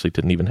I actually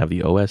didn't even have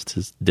the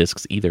OS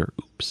discs either.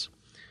 Oops.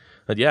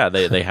 But yeah,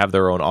 they have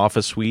their own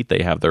Office suite.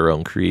 They have their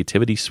own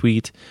Creativity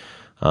suite.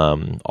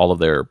 All of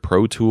their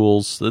Pro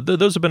Tools.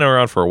 Those have been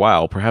around for a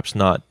while. Perhaps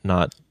not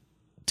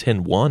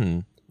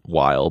 10.1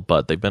 while,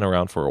 but they've been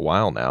around for a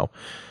while now.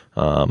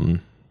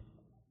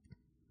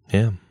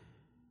 Yeah.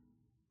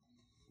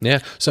 Yeah,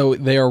 so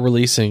they are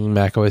releasing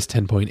macOS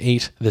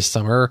 10.8 this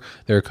summer.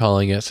 They're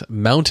calling it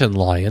Mountain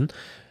Lion.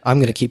 I'm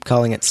going to keep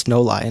calling it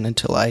Snow Lion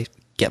until I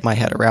get my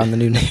head around the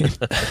new name.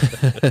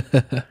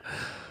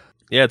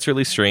 Yeah, it's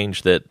really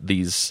strange that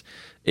these...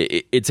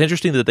 It's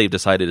interesting that they've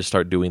decided to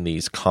start doing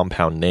these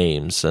compound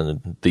names,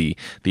 and the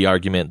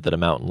argument that a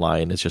mountain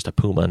lion is just a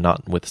puma,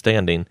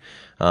 notwithstanding,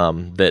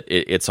 that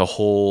it's a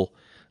whole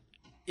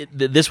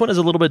This one is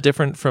a little bit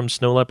different from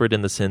Snow Leopard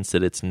in the sense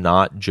that it's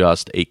not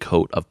just a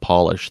coat of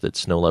polish that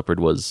Snow Leopard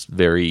was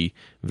very,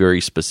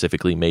 very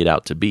specifically made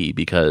out to be,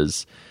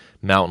 because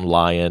Mountain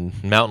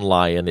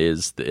Lion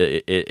is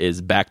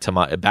back to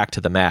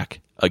the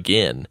Mac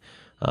again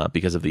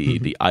because of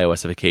the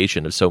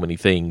iOSification of so many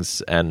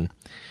things, and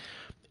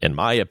in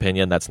my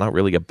opinion, that's not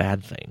really a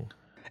bad thing.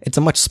 It's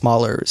a much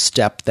smaller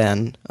step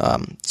than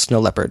Snow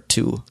Leopard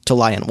to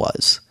Lion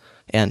was,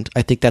 and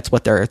I think that's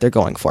what they're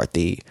going for,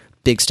 the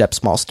big step,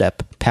 small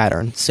step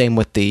pattern. Same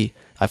with the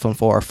iPhone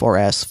 4,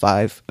 4S,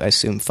 5, I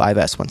assume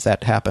 5S once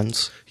that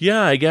happens.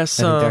 Yeah, I guess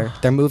I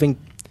think they're moving.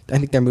 I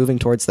think they're moving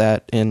towards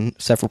that in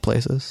several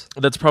places.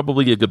 That's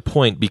probably a good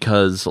point,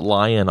 because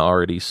Lion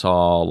already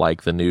saw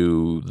like the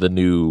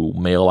new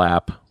mail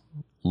app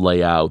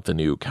layout, the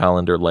new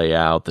calendar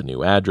layout, the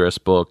new address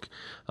book,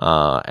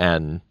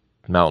 and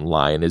Mountain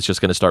Lion is just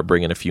going to start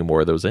bringing a few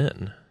more of those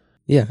in.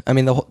 Yeah, I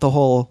mean the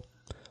whole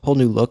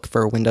new look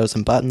for windows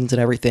and buttons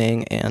and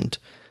everything, and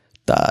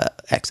the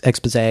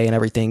expose and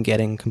everything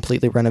getting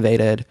completely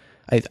renovated.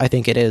 I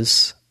think it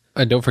is.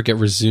 And don't forget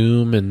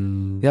Resume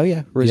and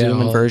Resume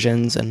and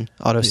versions and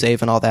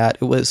autosave and all that.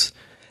 It was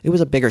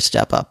a bigger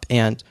step up,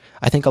 and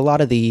I think a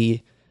lot of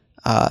the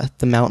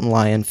Mountain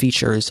Lion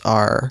features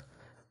are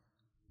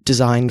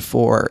designed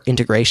for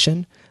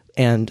integration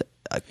and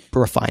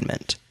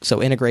refinement. So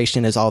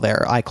integration is all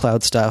their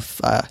iCloud stuff,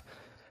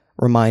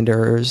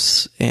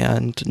 reminders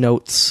and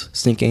notes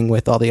syncing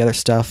with all the other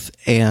stuff,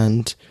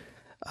 and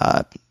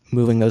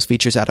moving those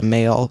features out of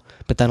Mail.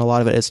 But then a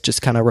lot of it is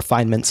just kind of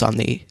refinements on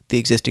the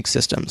existing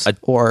systems,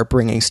 or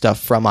bringing stuff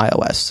from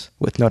iOS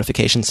with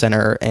Notification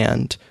Center,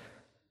 and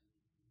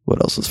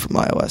what else is from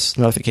iOS?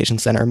 Notification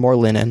Center, more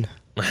linen.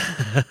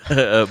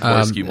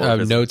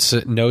 Notes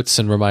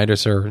and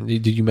reminders. Or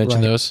did you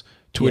mention those?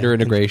 Twitter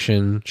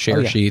integration,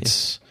 share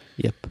sheets.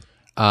 Yeah.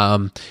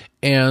 Yep.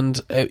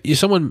 And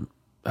someone,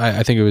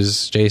 I think it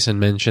was Jason,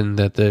 mentioned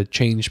that the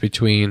change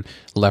between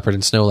Leopard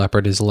and Snow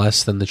Leopard is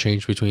less than the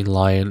change between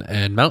Lion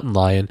and Mountain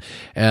Lion.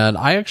 And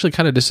I actually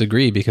kind of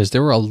disagree, because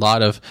there were a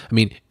lot of, I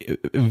mean,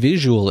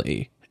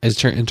 visually,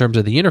 in terms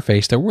of the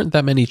interface, there weren't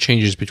that many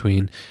changes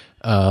between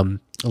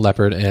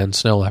Leopard and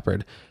Snow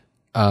Leopard.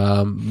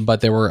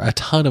 But there were a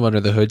ton of under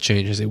the hood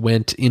changes. It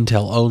went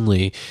Intel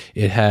only.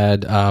 It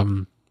had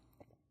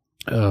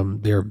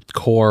their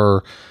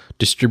core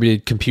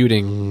distributed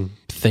computing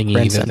thingy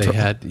Grand that Central. they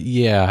had.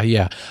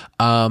 Yeah.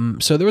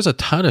 So there was a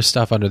ton of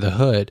stuff under the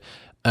hood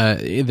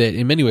that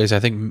in many ways I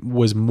think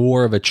was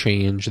more of a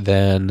change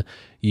than,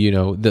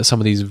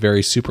 some of these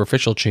very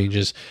superficial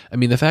changes. I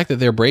mean, the fact that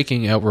they're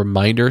breaking out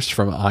reminders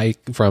from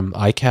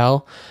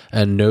iCal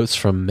and notes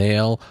from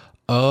Mail.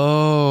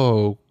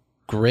 Oh,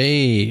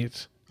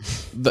 great.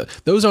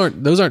 Those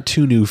aren't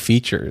two new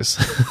features.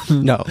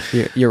 No,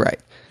 you're right.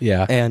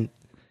 Yeah. And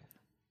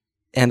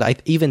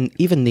even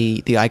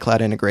the iCloud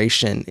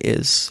integration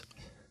it's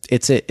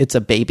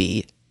a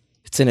baby.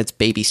 It's in its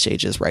baby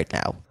stages right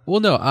now. Well,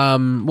 no.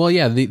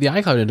 The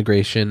iCloud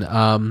integration.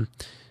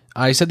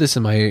 I said this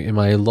in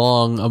my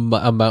long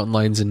Mountain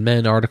Lions and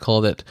Men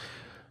article that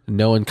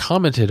no one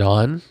commented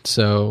on.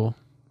 So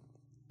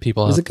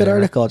people, it was a good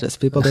article. Just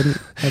people didn't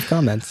have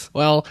comments.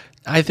 Well,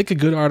 I think a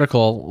good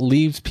article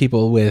leaves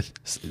people with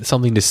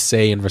something to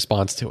say in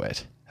response to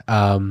it.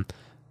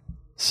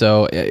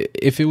 So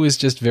if it was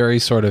just very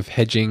sort of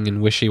hedging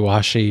and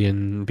wishy-washy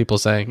and people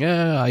saying,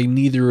 I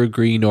neither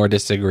agree nor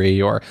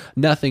disagree, or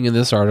nothing in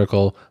this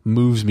article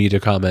moves me to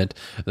comment,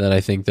 then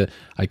I think that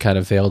I kind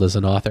of failed as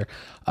an author.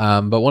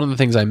 But one of the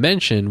things I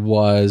mentioned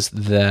was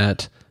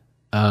that,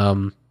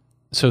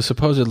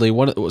 supposedly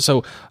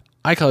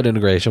iCloud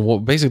integration, well,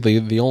 basically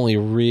the only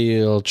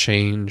real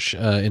change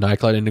in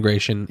iCloud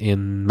integration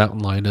in Mountain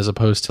Lion as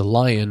opposed to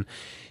Lion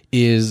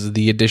is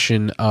the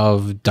addition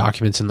of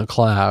documents in the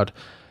cloud.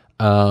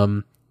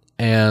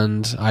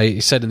 And I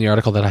said in the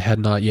article that I had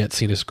not yet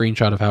seen a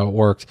screenshot of how it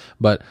worked,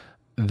 but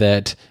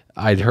that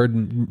I'd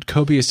heard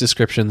copious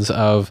descriptions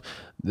of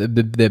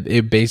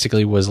it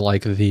basically was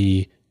like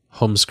the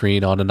home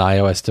screen on an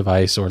iOS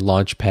device or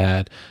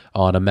Launchpad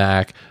on a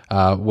Mac,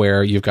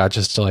 where you've got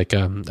just like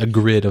a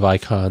grid of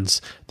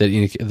icons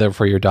that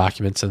for your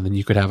documents, and then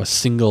you could have a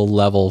single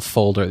level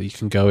folder that you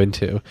can go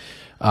into.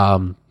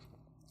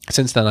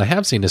 Since then, I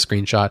have seen a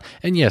screenshot,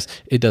 and yes,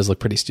 it does look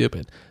pretty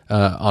stupid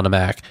on a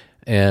Mac.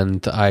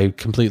 And I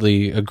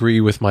completely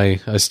agree with I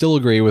still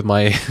agree with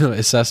my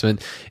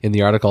assessment in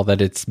the article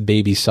that it's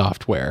baby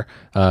software,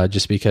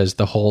 just because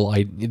the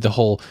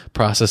whole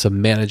process of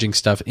managing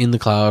stuff in the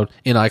cloud,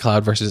 in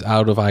iCloud versus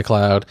out of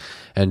iCloud,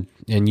 and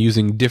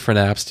using different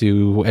apps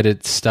to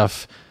edit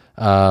stuff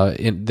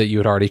that you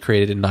had already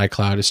created in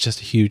iCloud is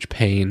just a huge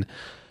pain.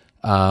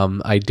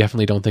 I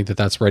definitely don't think that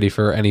that's ready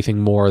for anything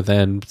more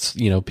than,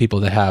 people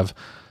that have,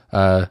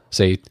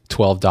 say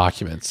 12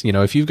 documents.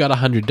 If you've got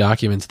 100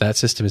 documents, that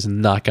system is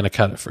not going to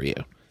cut it for you.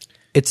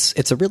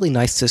 It's a really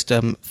nice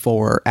system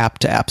for app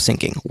to app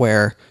syncing,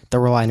 where the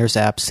Reminders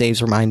app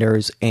saves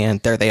reminders,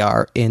 and there they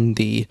are in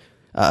the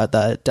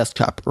the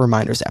desktop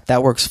reminders app.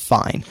 That works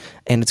fine.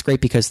 And it's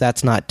great because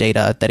that's not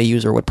data that a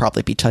user would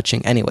probably be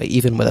touching anyway.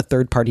 Even with a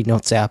third-party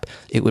notes app,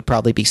 it would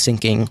probably be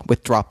syncing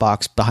with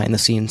Dropbox behind the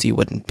scenes. You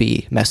wouldn't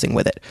be messing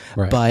with it.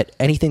 Right. But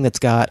anything that's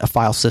got a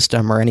file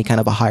system or any kind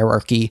of a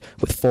hierarchy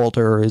with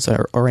folders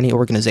or any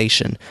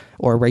organization,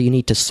 or where you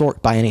need to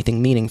sort by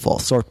anything meaningful,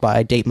 sort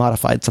by date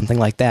modified, something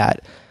like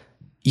that,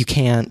 you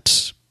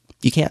can't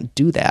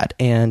do that.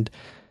 And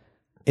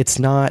it's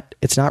not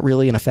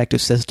really an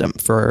effective system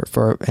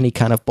for any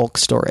kind of bulk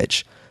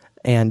storage.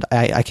 And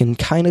I can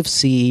kind of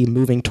see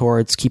moving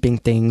towards keeping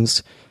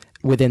things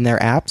within their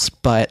apps,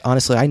 but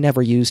honestly, I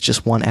never use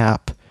just one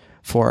app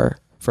for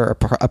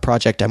a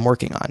project I'm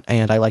working on.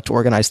 And I like to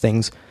organize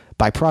things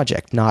by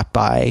project, not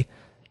by,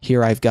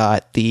 here I've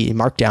got the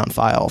markdown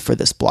file for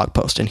this blog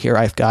post, and here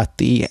I've got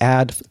the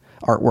ad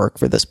artwork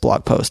for this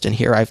blog post, and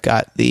here I've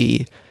got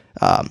the,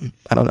 the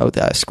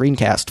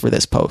screencast for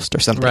this post or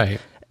something.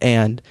 Right.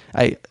 And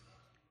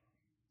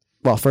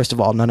well, first of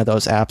all, none of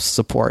those apps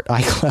support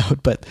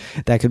iCloud, but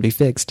that could be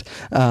fixed.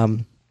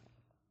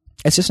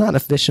 It's just not an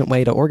efficient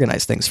way to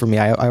organize things for me.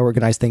 I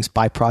organize things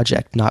by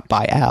project, not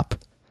by app.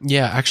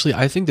 Yeah, actually,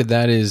 I think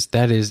that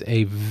is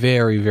a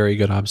very, very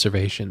good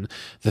observation.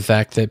 The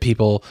fact that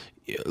people,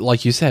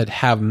 like you said,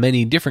 have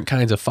many different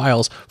kinds of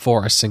files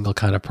for a single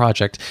kind of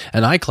project,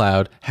 and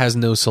iCloud has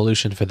no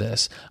solution for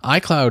this.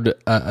 iCloud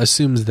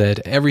assumes that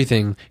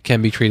everything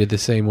can be treated the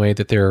same way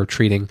that they're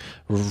treating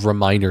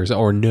reminders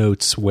or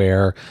notes,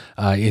 where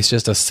it's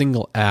just a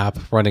single app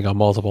running on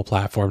multiple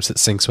platforms that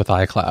syncs with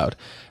iCloud.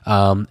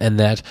 And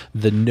that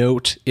the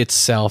note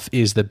itself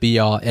is the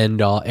be-all,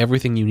 end-all.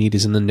 Everything you need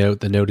is in the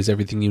note. The note is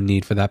everything you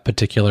need for that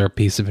particular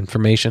piece of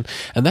information.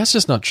 And that's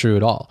just not true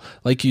at all.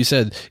 Like you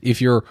said,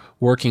 if you're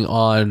working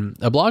on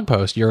a blog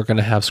post, you're going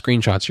to have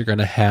screenshots. You're going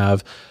to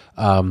have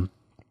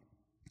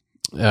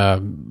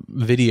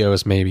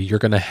videos, maybe. You're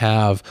going to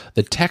have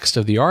the text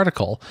of the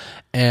article.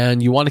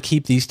 And you want to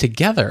keep these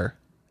together.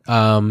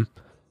 And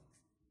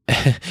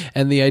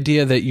the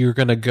idea that you're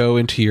going to go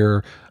into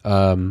your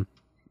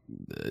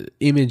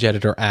image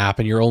editor app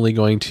and you're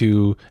going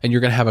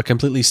to have a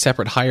completely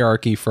separate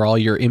hierarchy for all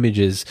your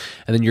images,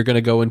 and then you're going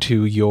to go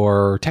into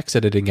your text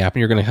editing app and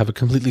you're going to have a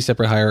completely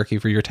separate hierarchy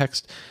for your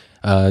text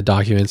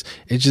documents.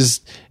 It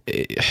just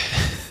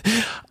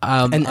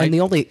and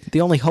the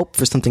only hope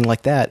for something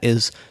like that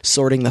is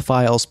sorting the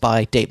files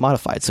by date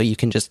modified, so you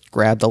can just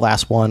grab the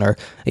last one, or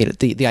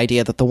the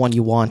idea that the one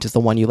you want is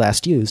the one you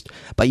last used,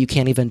 but you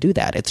can't even do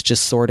that. It's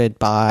just sorted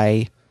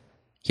by,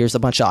 here's a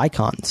bunch of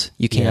icons.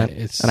 You can't,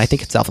 and I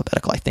think it's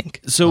alphabetical, I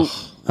think. So,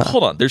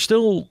 hold on. There's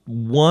still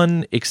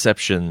one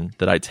exception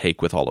that I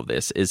take with all of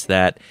this, is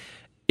that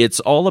it's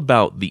all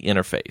about the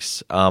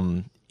interface.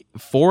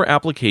 For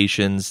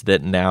applications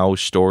that now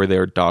store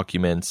their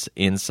documents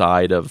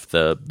inside of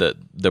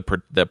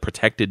the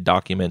protected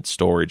document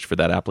storage for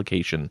that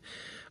application,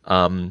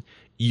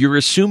 you're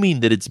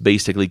assuming that it's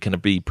basically going to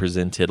be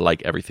presented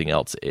like everything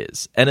else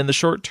is. And in the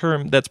short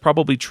term, that's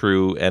probably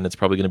true, and it's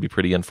probably going to be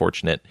pretty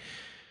unfortunate,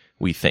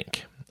 we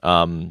think.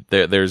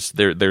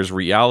 There's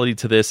reality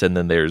to this, and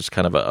then there's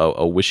kind of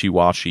a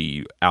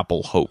wishy-washy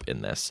Apple hope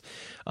in this.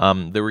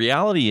 The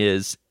reality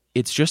is,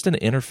 it's just an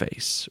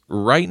interface.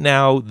 Right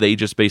now, they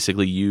just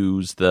basically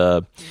use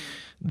the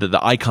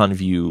icon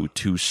view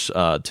to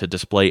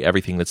display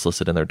everything that's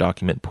listed in their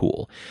document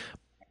pool.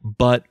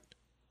 But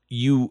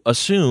you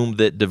assume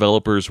that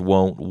developers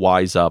won't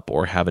wise up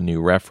or have a new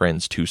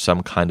reference to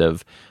some kind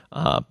of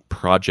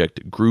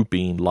project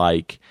grouping,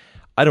 like,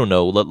 I don't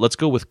know, let's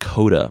go with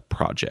Coda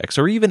projects,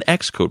 or even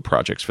Xcode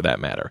projects for that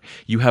matter.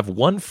 You have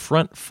one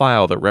front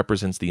file that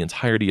represents the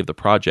entirety of the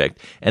project,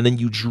 and then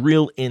you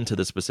drill into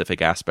the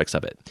specific aspects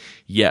of it.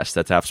 Yes,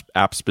 that's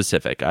app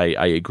specific.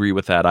 I agree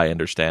with that. I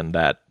understand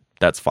that.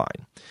 That's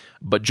fine.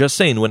 But just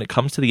saying, when it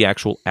comes to the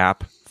actual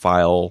app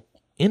file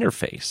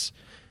interface,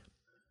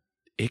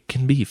 it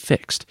can be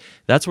fixed.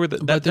 That's where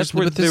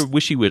the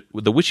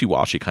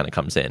wishy-washy kind of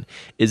comes in.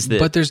 Is that?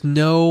 But there's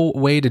no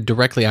way to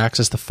directly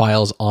access the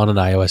files on an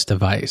iOS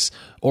device,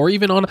 or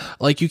even on,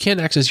 like, you can't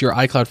access your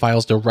iCloud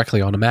files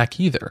directly on a Mac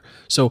either.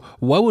 So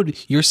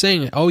you're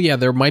saying, oh yeah,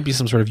 there might be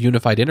some sort of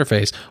unified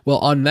interface. Well,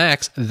 on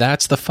Macs,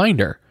 that's the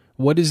Finder.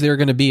 What is there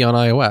going to be on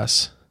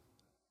iOS?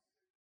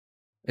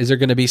 Is there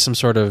going to be some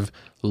sort of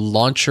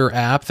launcher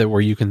app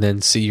where you can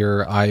then see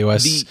your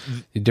iOS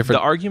different?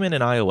 The argument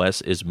in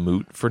iOS is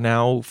moot for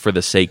now, for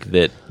the sake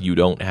that you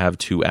don't have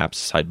two apps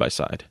side by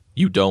side.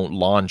 You don't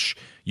launch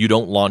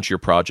your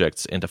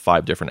projects into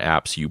 5 different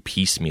apps. You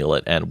piecemeal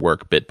it and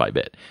work bit by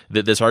bit.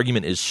 This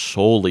argument is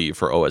solely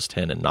for OS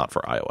X and not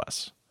for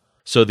iOS.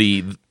 So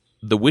the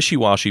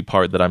wishy-washy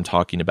part that I'm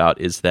talking about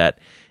is that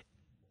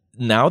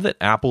now that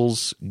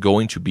Apple's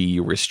going to be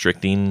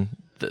restricting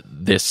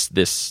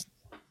this.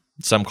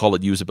 Some call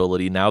it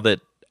usability. Now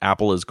that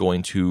Apple is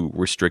going to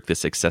restrict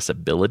this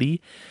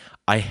accessibility,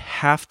 I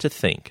have to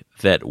think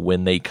that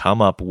when they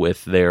come up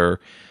with their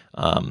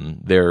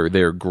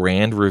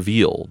grand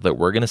reveal, that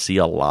we're going to see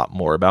a lot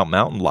more about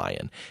Mountain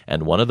Lion.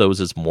 And one of those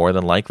is more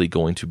than likely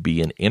going to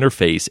be an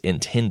interface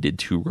intended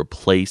to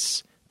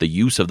replace the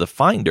use of the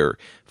Finder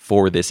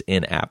for this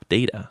in-app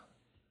data.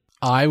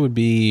 I would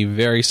be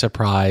very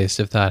surprised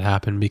if that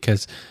happened,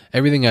 because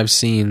everything I've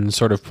seen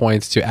sort of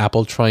points to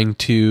Apple trying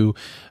to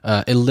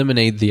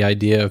eliminate the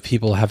idea of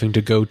people having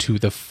to go to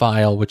the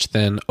file, which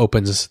then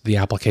opens the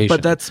application.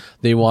 But that's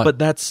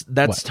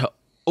to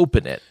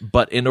open it.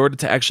 But in order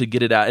to actually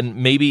get it out, and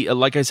maybe,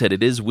 like I said,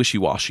 it is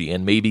wishy-washy,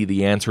 and maybe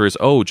the answer is,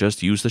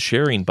 just use the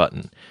sharing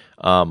button,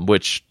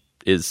 which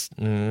is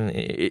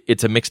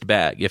it's a mixed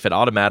bag. If it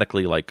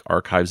automatically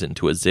archives it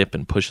into a zip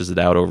and pushes it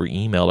out over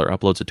email or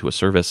uploads it to a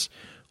service,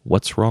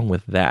 what's wrong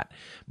with that?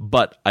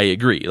 But I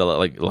agree.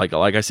 Like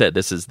I said,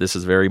 this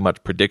is very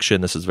much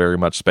prediction. This is very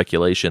much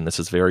speculation. This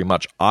is very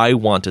much I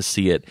want to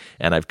see it,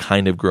 and I've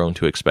kind of grown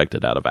to expect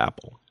it out of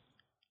Apple.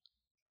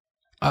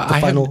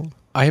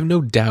 I have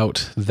no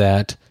doubt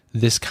that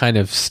this kind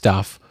of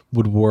stuff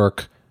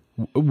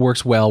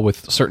works well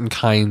with certain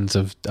kinds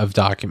of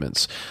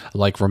documents,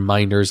 like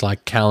reminders,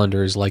 like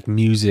calendars, like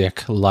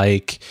music,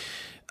 like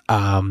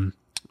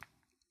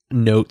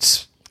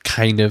notes,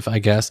 kind of, I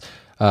guess.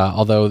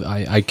 Although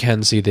I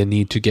can see the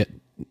need to get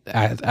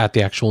at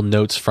the actual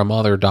notes from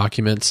other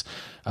documents.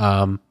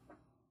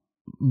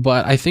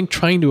 But I think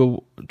trying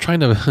to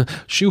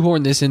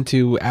shoehorn this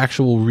into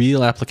actual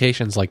real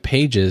applications like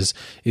Pages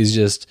is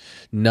just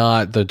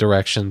not the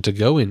direction to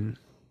go in.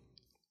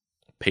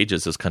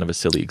 Pages is kind of a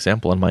silly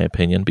example in my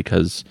opinion,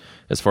 because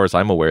as far as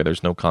I'm aware,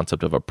 there's no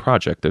concept of a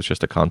project. There's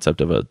just a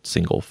concept of a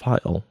single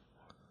file.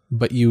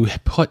 But you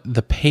put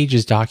the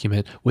Pages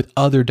document with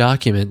other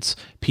documents,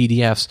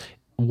 PDFs,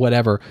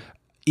 whatever,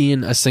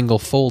 in a single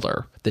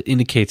folder that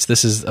indicates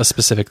this is a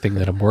specific thing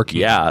that I'm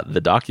working on.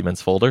 The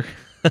documents folder.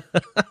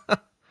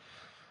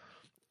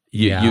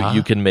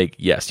 You can make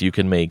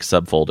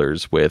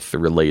subfolders with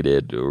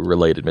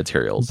related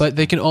materials.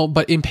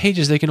 But in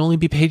Pages they can only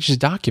be Pages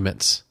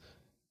documents.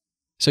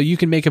 So you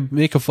can make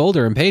a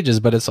folder in Pages,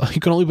 but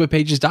you can only put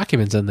Pages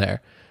documents in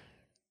there.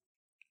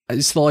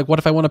 It's what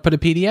if I want to put a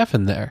PDF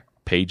in there?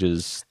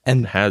 Pages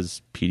and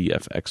has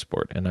PDF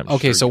export, and I'm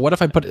okay. Sure so what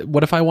if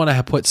I want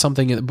to put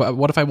something in? But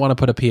what if I want to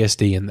put a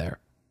PSD in there?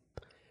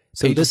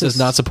 So Pages does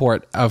not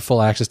support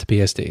full access to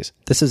PSDs.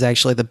 This is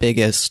actually the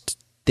biggest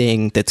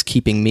thing that's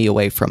keeping me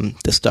away from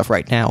this stuff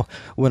right now.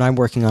 When I'm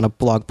working on a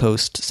blog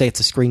post, say it's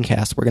a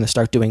screencast, we're going to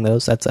start doing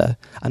those. That's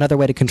another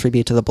way to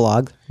contribute to the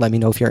blog. Let me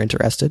know if you're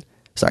interested.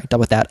 Sorry, done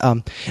with that.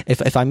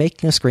 If I'm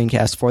making a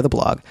screencast for the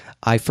blog,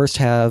 I first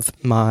have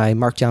my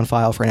markdown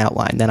file for an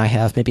outline. Then I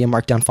have maybe a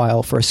markdown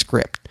file for a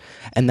script.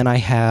 And then I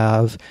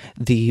have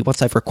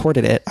once I've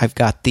recorded it, I've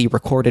got the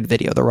recorded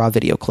video, the raw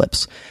video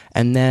clips.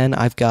 And then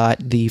I've got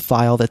the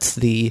file that's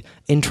the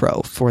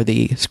intro for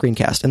the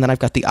screencast. And then I've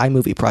got the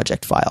iMovie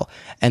project file.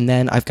 And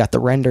then I've got the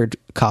rendered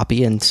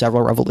copy in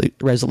several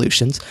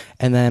resolutions.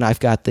 And then I've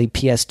got the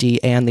PSD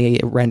and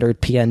the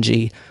rendered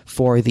PNG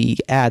for the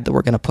ad that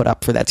we're going to put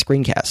up for that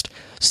screencast.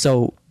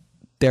 So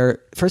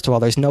first of all,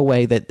 there's no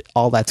way that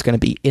all that's going to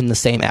be in the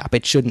same app.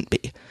 It shouldn't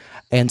be.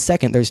 And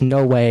second, there's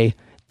no way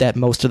that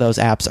most of those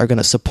apps are going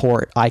to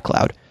support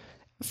iCloud.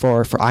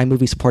 For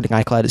iMovie, supporting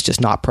iCloud is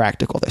just not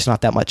practical. There's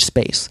not that much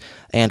space.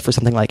 And for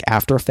something like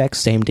After Effects,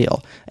 same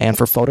deal. And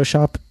for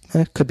Photoshop,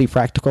 could be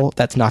practical.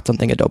 That's not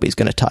something Adobe's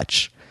going to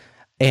touch.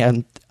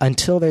 And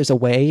until there's a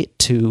way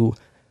to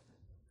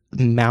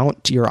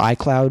mount your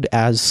iCloud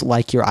as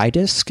like your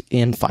iDisk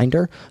in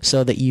Finder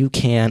so that you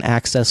can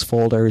access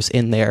folders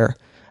in there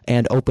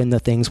and open the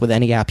things with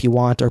any app you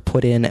want, or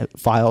put in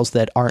files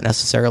that aren't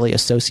necessarily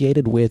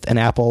associated with an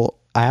Apple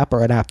app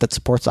or an app that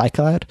supports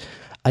iCloud,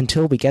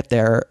 until we get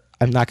there,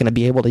 I'm not going to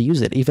be able to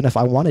use it. Even if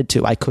I wanted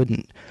to, I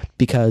couldn't,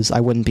 because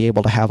I wouldn't be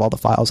able to have all the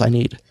files I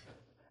need.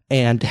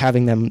 And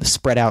having them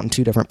spread out in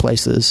two different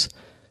places,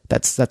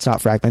 that's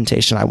not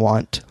fragmentation I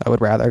want. I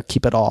would rather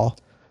keep it all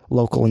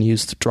local and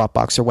use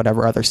Dropbox or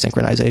whatever other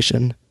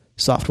synchronization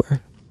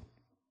software.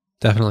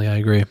 Definitely, I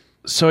agree.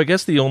 So I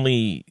guess the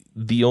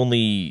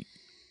only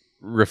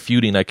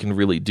refuting I can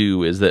really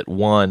do is that,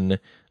 one,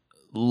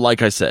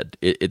 like I said,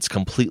 it's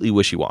completely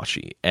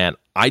wishy-washy, and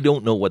I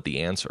don't know what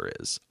the answer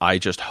is. I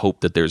just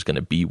hope that there's going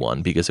to be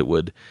one, because it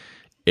would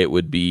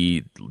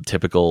be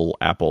typical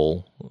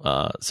Apple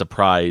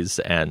surprise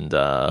and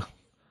the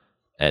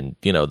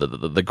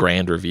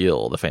grand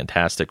reveal, the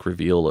fantastic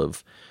reveal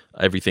of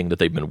everything that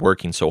they've been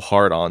working so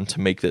hard on to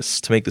make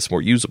this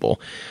more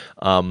usable.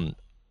 I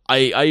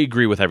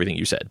agree with everything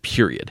you said,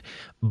 period.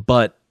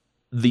 But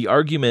the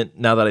argument,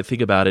 now that I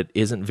think about it,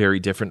 isn't very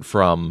different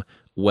from,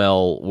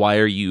 well, why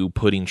are you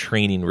putting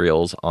training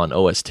reels on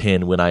OS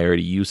X when I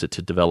already use it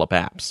to develop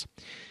apps?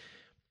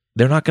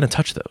 They're not going to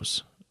touch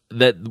those.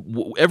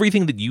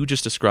 Everything that you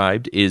just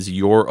described is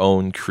your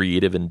own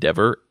creative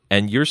endeavor,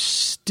 and you're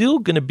still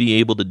going to be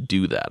able to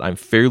do that. I'm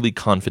fairly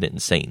confident in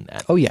saying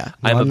that. Oh, yeah.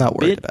 No, I'm not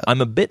worried about it.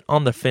 I'm a bit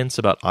on the fence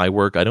about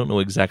iWork. I don't know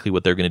exactly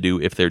what they're going to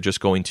do, if they're just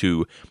going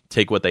to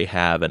take what they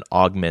have and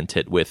augment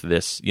it with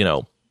this,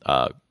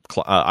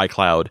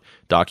 iCloud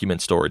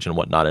document storage and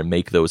whatnot, and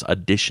make those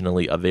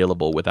additionally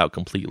available without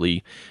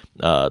completely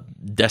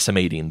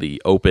decimating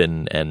the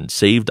open and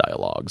save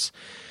dialogues.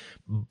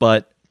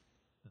 But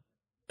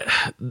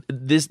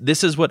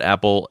this is what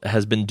Apple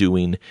has been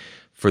doing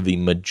for the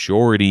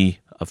majority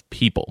of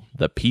people.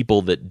 The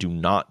people that do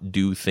not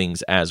do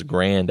things as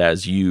grand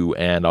as you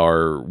and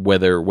are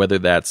whether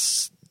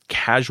that's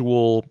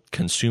casual,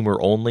 consumer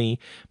only,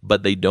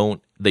 but they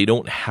don't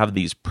have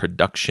these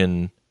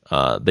production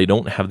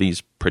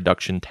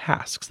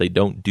tasks. They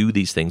don't do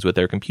these things with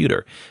their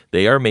computer.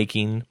 They are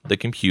making the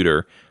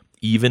computer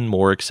even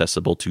more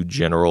accessible to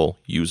general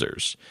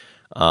users.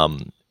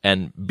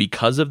 And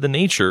because of the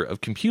nature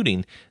of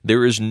computing,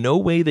 there is no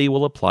way they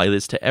will apply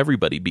this to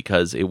everybody,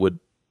 because it would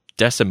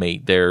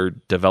decimate their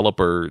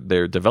developer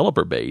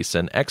base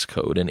and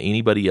Xcode and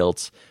anybody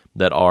else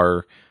that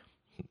are,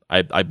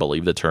 I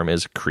believe the term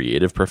is,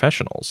 creative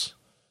professionals.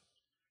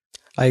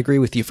 I agree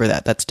with you for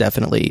that. That's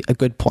definitely a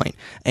good point.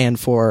 And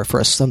for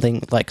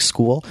something like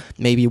school,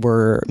 maybe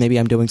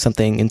I'm doing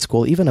something in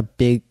school, even a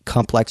big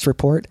complex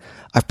report,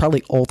 I've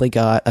probably only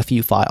got a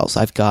few files.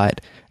 I've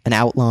got an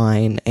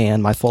outline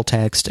and my full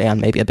text and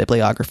maybe a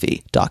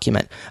bibliography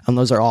document. And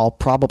those are all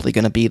probably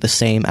going to be the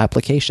same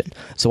application.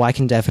 So I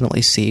can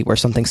definitely see where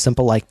something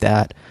simple like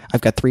that,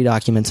 I've got 3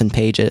 documents and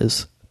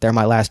pages. They're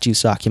my last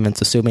use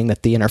documents, assuming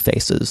that the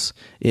interface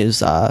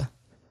is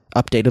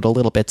updated a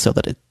little bit so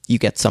that you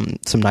get some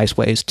nice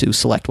ways to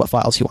select what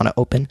files you want to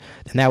open,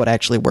 and that would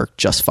actually work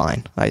just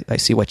fine. I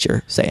see what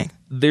you're saying.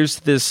 There's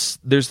this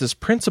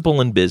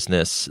principle in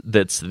business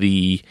that's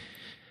the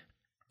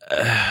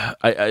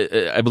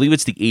I believe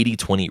it's the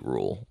 80-20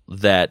 rule,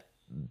 that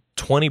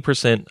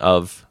 20%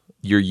 of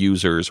your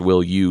users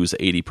will use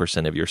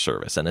 80% of your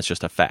service, and it's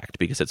just a fact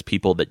because it's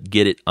people that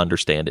get it,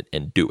 understand it,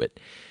 and do it.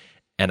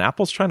 And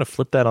Apple's trying to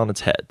flip that on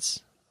its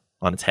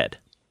head.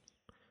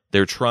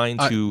 They're trying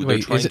to.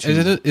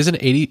 Isn't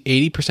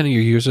 80% of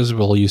your users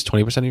will use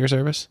 20% of your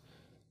service?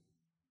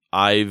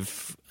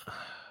 Because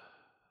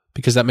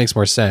that makes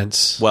more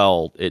sense.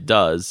 Well, it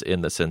does,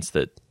 in the sense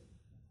that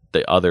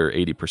the other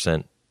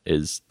 80%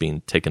 is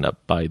being taken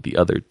up by the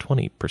other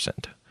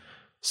 20%.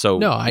 So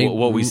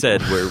what we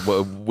said,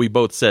 we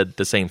both said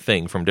the same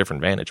thing from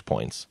different vantage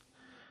points.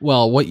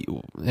 Well,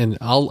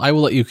 I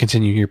will let you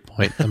continue your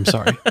point. I'm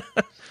sorry.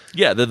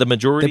 Yeah, the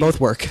majority. They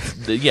both work.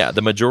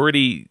 The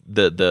majority,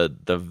 the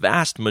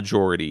vast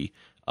majority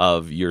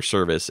of your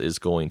service is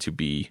going to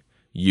be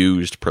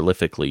used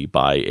prolifically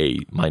by a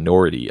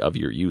minority of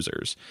your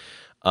users.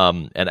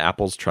 And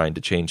Apple's trying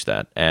to change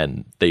that.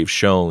 And they've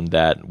shown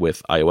that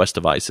with iOS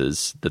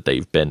devices that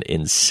they've been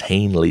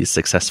insanely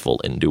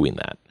successful in doing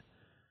that.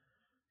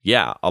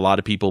 Yeah, a lot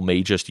of people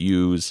may just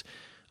use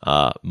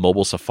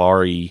mobile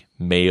Safari,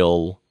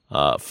 Mail,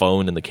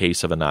 phone in the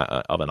case of an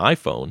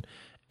iPhone.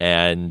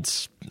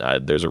 And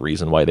there's a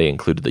reason why they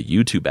included the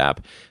YouTube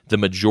app. The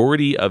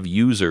majority of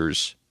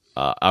users,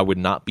 I would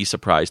not be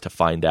surprised to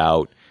find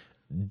out,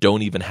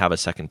 don't even have a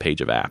second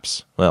page of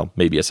apps. Well,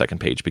 maybe a second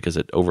page because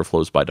it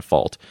overflows by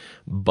default.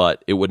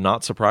 But it would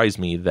not surprise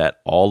me that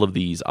all of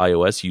these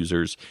iOS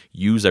users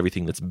use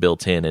everything that's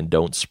built in and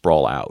don't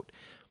sprawl out.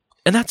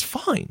 And that's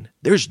fine.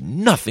 There's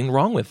nothing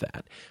wrong with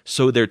that.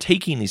 So they're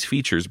taking these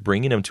features,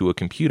 bringing them to a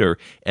computer,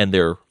 and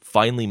they're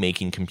finally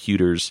making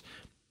computers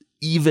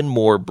even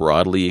more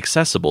broadly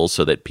accessible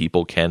so that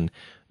people can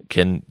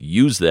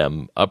use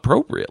them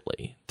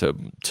appropriately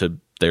to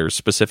their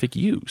specific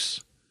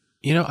use.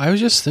 You know, I was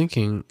just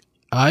thinking,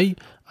 I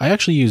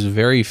actually use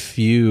very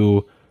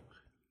few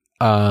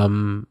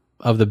of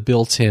the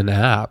built-in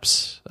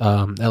apps,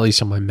 at least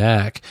on my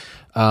Mac.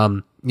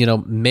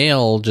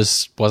 Mail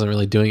just wasn't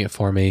really doing it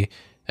for me,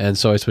 and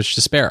so I switched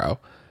to Sparrow.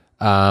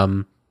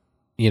 The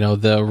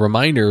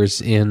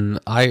reminders in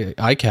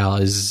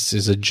iCal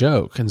is a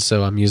joke, and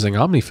so I'm using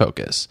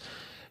OmniFocus.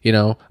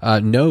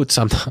 Notes.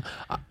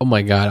 Oh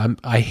my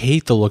god! I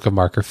hate the look of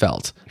Marker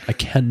Felt. I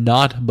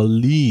cannot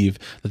believe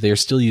that they are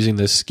still using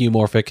this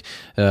skeuomorphic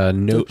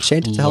note.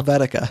 Change it to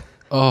Helvetica.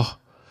 Oh,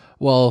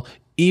 well,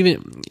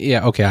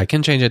 okay, I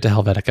can change it to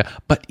Helvetica,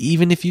 but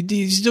even if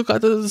you still got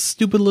the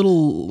stupid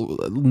little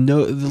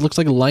note that looks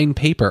like lined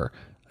paper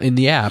in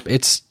the app,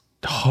 it's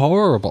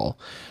horrible.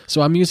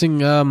 So I'm using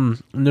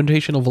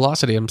notational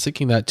velocity. I'm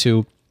syncing that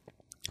to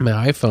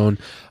my iPhone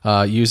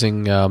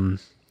using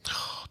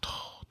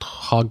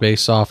Hogbase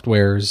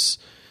Software's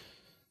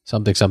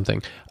something.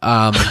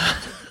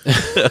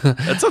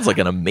 That sounds like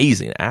an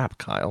amazing app,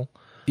 Kyle.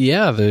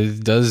 Yeah,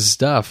 that does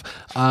stuff.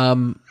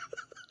 And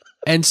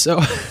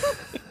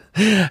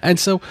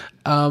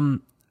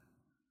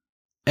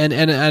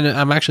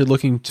I'm actually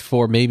looking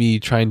for maybe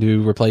trying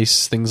to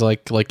replace things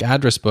like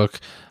Address Book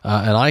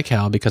and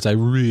iCal, because I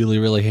really,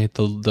 really hate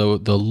the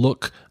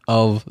look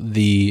of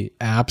the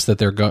apps that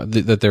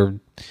the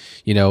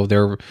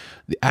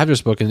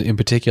Address Book in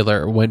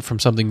particular went from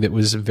something that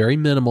was very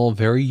minimal,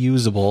 very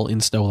usable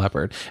in Snow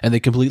Leopard, and they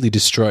completely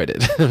destroyed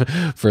it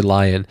for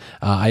Lion.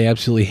 I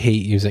absolutely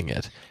hate using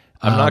it.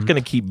 I'm not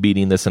going to keep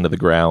beating this into the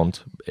ground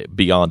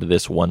beyond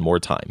this one more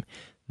time.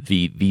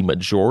 The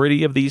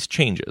majority of these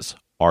changes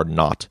are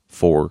not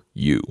for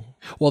you.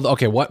 Well,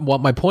 okay.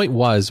 What my point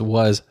was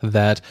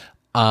that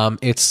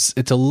it's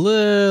a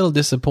little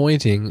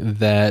disappointing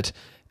that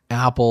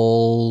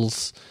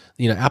Apple's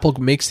Apple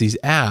makes these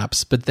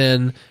apps, but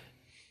then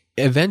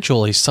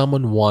eventually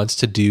someone wants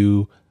to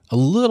do a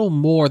little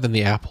more than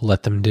the app will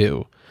let them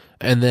do.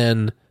 And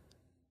then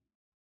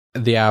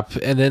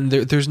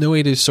there's no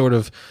way to sort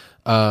of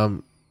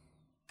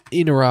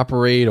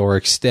interoperate or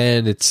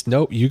extend. It's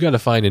nope, you got to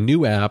find a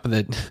new app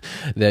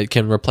that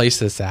can replace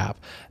this app.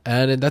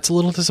 And that's a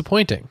little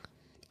disappointing.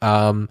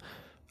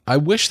 I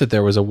wish that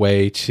there was a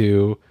way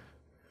to,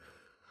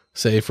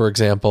 say, for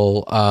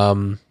example,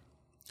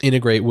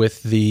 integrate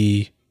with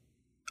the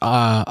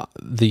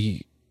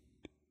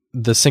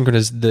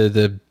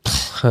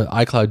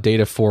iCloud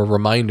data for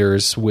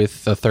reminders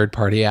with a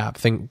third-party app.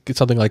 Think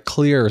something like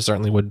Clear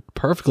certainly would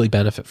perfectly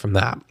benefit from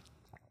that.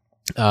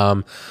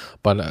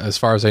 But as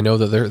far as I know,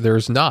 that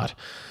there's not.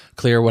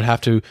 Clear would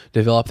have to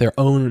develop their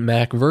own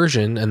Mac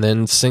version and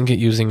then sync it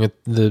using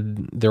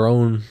their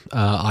own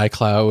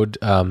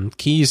iCloud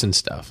keys and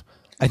stuff.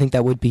 I think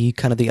that would be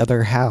kind of the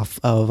other half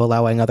of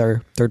allowing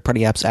other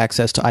third-party apps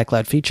access to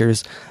iCloud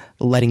features,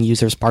 letting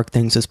users mark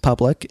things as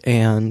public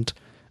and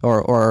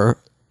or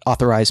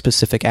authorize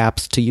specific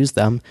apps to use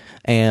them,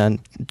 and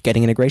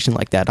getting integration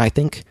like that. I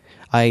think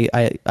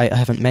I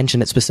haven't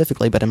mentioned it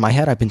specifically, but in my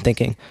head I've been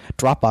thinking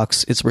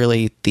Dropbox is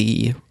really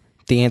the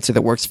answer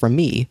that works for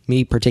me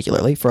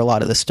particularly for a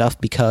lot of this stuff,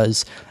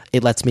 because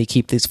it lets me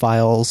keep these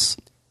files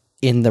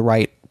in the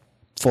right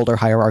folder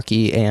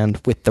hierarchy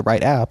and with the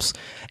right apps,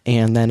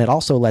 and then it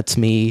also lets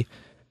me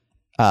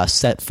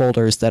set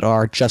folders that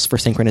are just for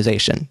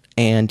synchronization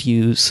and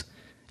use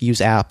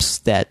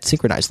apps that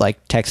synchronize,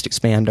 like Text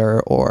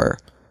Expander, or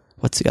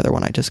what's the other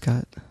one I just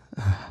got?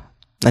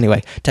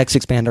 Anyway, Text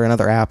Expander and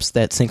other apps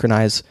that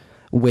synchronize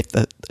with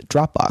the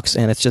Dropbox,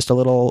 and it's just a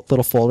little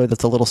folder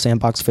that's a little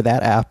sandbox for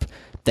that app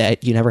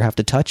that you never have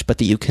to touch, but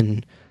that you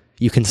can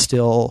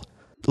still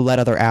let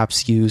other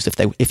apps use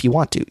if you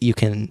want to. You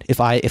can,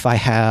 if I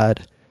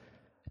had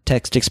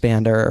Text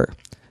Expander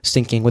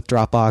syncing with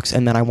Dropbox,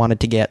 and then I wanted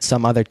to get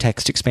some other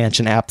text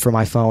expansion app for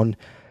my phone,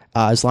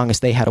 as long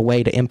as they had a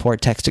way to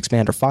import Text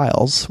Expander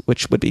files,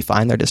 which would be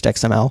fine, they're just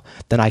XML,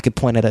 then I could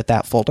point it at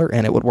that folder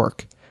and it would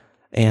work.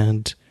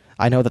 And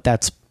I know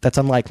that's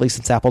unlikely,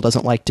 since Apple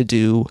doesn't like to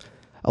do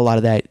a lot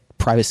of that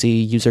privacy,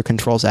 user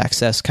controls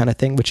access kind of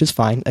thing, which is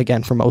fine.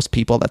 Again, for most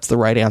people, that's the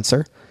right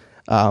answer.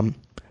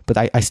 But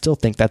I still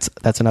think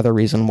that's another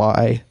reason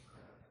why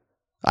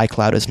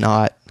iCloud is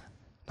not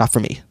for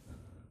me.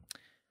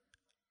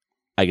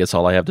 I guess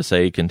all I have to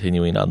say,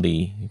 continuing on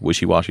the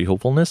wishy-washy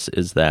hopefulness,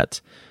 is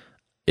that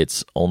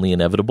it's only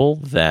inevitable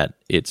that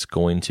it's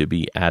going to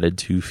be added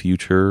to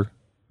future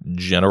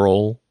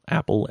general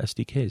Apple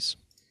SDKs.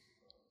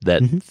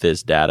 That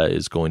this data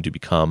is going to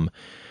become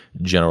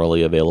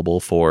generally available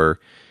for,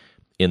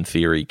 in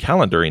theory,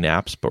 calendaring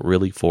apps, but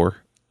really for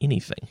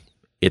anything.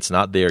 It's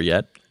not there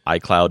yet.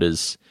 iCloud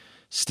is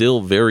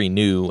still very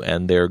new,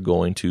 and they're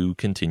going to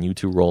continue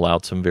to roll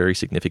out some very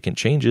significant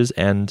changes,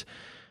 and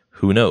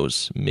who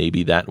knows?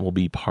 Maybe that will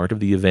be part of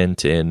the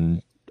event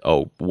in,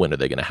 when are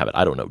they going to have it?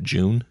 I don't know,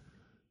 June?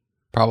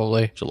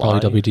 Probably. July?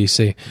 Probably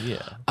WWDC.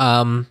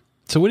 Yeah.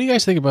 So what do you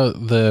guys think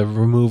about the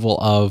removal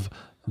of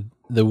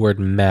the word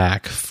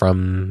Mac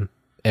from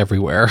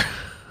everywhere?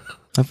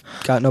 I've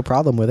got no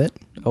problem with it.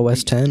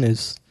 OS 10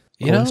 is...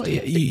 You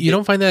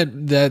don't find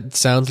that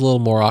sounds a little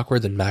more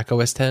awkward than Mac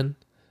OS 10?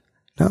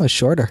 No, it's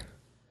shorter.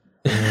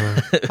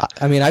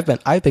 I mean,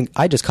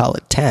 I just call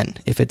it 10.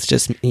 If it's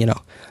just,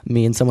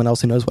 me and someone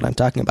else who knows what I'm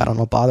talking about, I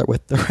don't bother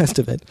with the rest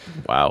of it.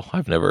 Wow,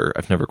 I've never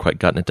quite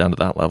gotten it down to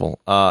that level.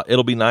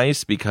 It'll be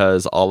nice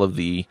because all of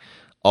the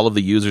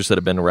users that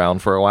have been around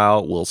for a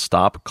while will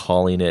stop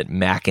calling it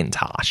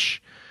Macintosh.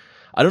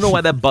 I don't know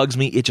why that bugs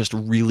me. It just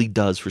really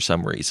does for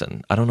some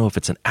reason. I don't know if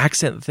it's an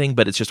accent thing,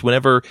 but it's just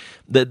whenever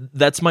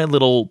that's my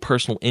little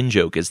personal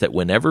in-joke, is that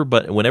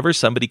whenever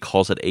somebody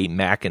calls it a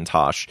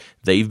Macintosh,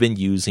 they've been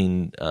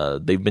using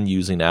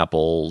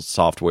Apple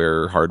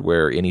software,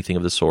 hardware, anything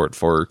of the sort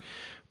for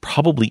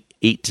probably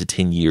 8 to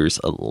 10 years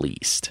at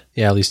least.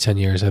 Yeah, at least 10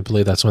 years. I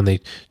believe that's when they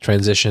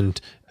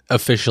transitioned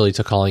officially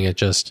to calling it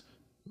just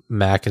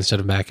Mac instead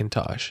of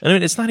Macintosh. I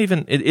mean, it's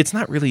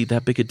not really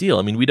that big a deal.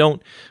 I mean,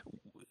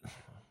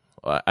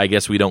 I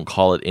guess we don't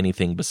call it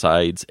anything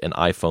besides an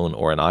iPhone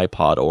or an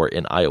iPod or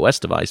an iOS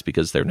device,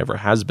 because there never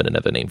has been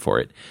another name for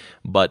it.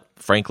 But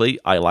frankly,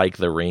 I like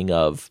the ring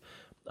of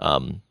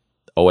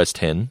OS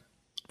 10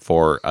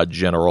 for a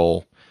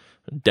general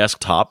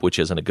desktop, which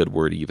isn't a good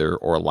word either,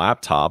 or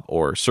laptop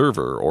or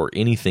server or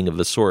anything of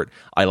the sort.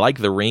 I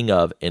like the ring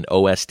of an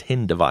OS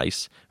 10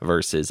 device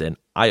versus an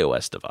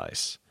iOS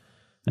device.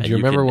 Do you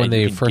remember when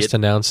they first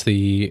announced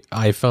the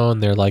iPhone?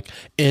 They're like,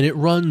 and it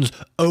runs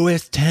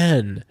OS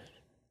 10.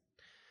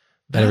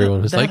 And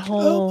everyone was like,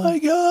 oh my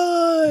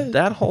God.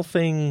 That whole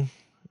thing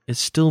is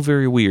still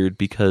very weird,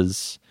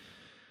 because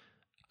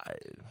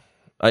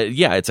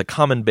it's a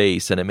common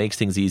base and it makes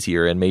things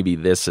easier, and maybe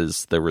this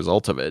is the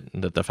result of it,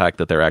 that the fact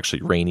that they're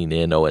actually reining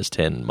in OS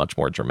 10 much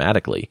more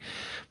dramatically.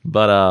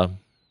 But I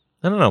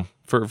don't know,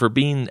 for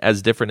being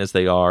as different as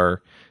they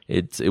are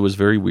it was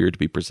very weird to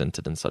be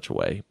presented in such a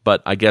way.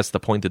 But I guess the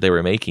point that they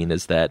were making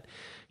is that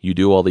you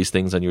do all these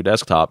things on your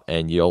desktop,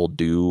 and you'll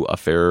do a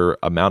fair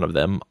amount of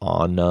them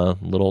on a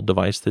little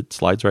device that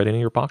slides right into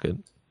your pocket.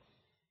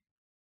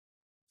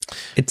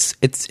 It's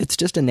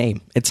just a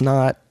name. It's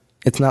not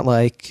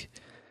like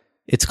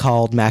it's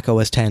called Mac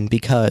OS X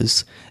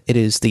because it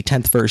is the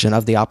 10th version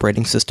of the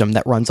operating system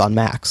that runs on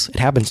Macs. It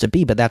happens to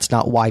be, but that's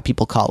not why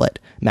people call it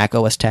Mac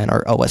OS X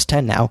or OS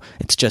X now.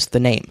 It's just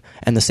the name.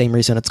 And the same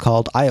reason it's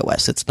called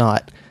iOS. It's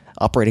not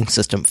operating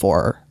system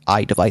for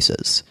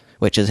iDevices,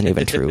 which isn't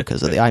even true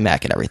because of the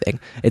iMac and everything.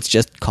 It's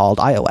just called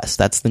iOS.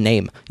 That's the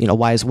name.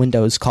 Why is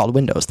Windows called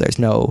Windows? There's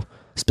no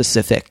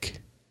specific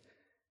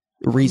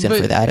reason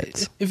for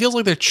that. It feels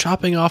like they're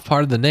chopping off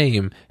part of the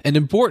name, an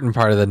important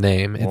part of the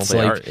name.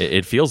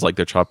 It feels like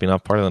they're chopping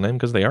off part of the name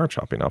because they are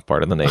chopping off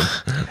part of the name.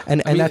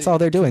 and that's all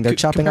they're doing. They're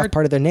chopping off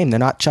part of their name. They're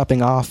not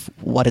chopping off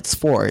what it's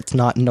for. It's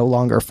no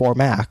longer for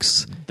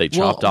Macs. They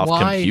chopped off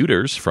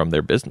computers from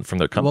their business, from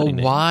their company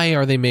name. Why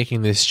are they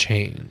making this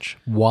change?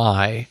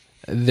 Why?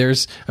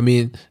 OS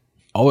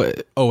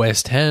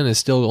X is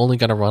still only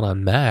going to run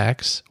on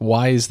Macs.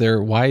 Why is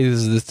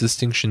this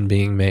distinction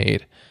being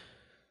made?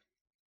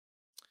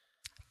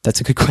 That's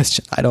a good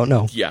question. I don't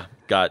know. Yeah,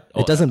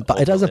 it doesn't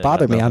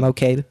bother me. I'm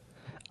okay.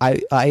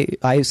 I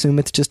assume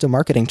it's just a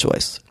marketing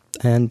choice,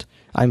 and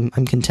I'm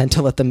content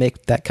to let them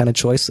make that kind of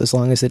choice as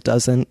long as it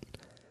doesn't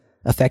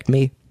affect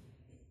me.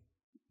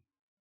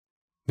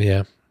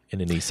 Yeah.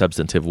 In any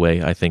substantive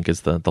way, I think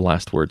is the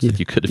last words that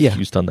you could have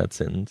used on that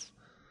sentence.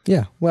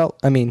 Yeah. Well,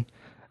 I mean,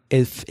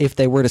 if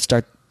they were to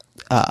start,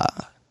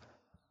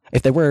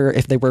 if they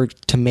were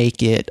to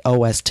make it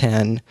OS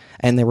X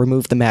and they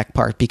remove the Mac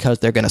part because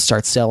they're going to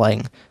start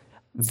selling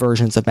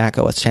versions of Mac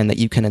OS X that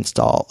you can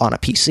install on a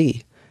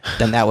PC,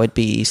 then that would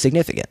be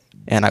significant,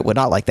 and I would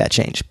not like that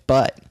change.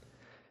 But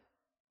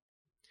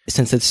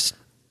since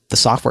the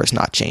software is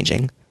not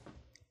changing,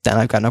 then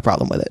I've got no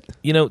problem with it.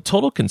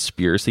 Total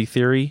conspiracy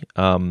theory.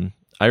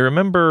 I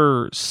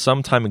remember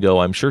some time ago,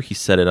 I'm sure he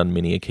said it on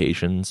many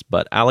occasions,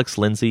 but Alex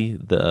Lindsay,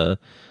 the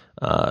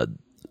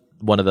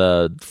one of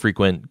the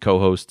frequent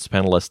co-hosts,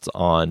 panelists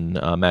on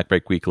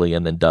MacBreak Weekly,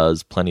 and then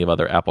does plenty of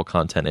other Apple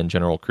content and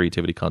general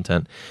creativity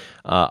content.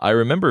 I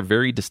remember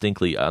very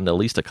distinctly on at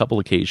least a couple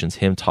occasions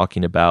him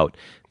talking about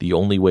the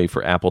only way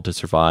for Apple to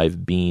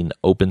survive being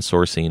open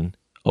sourcing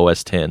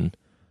OS X.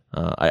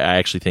 I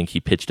actually think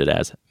he pitched it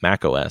as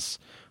Mac OS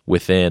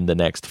within the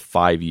next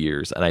 5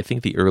 years. And I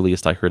think the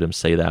earliest I heard him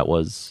say that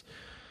was,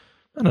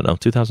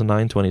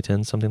 2009,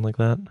 2010, something like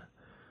that.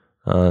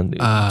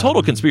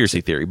 Total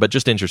conspiracy theory, but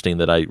just interesting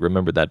that I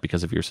remembered that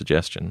because of your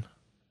suggestion.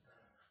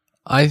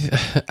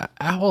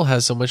 Apple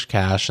has so much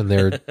cash, and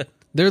they're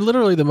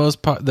literally the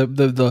most by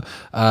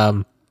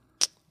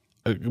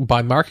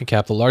market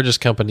cap the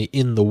largest company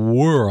in the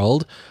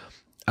world.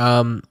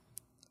 Did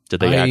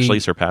they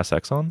actually surpass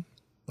Exxon?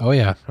 Oh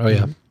yeah.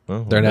 Well,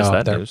 they're now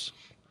that there. News.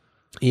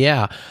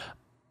 Yeah.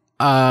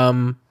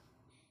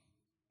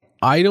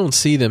 I don't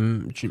see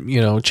them,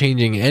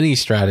 changing any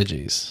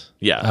strategies.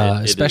 Yeah,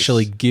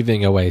 especially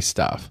giving away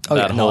stuff.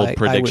 That whole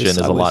prediction is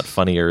a lot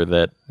funnier.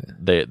 That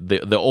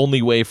the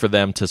only way for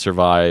them to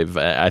survive,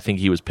 I think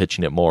he was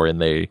pitching it more in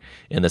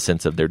the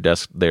sense of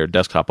their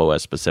desktop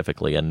OS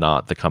specifically, and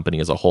not the company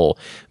as a whole.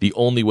 The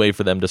only way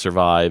for them to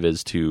survive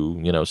is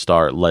to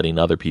start letting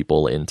other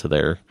people into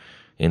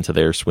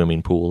their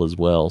swimming pool as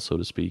well, so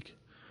to speak.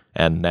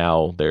 And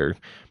now their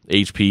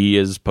HP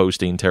is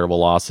posting terrible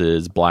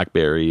losses.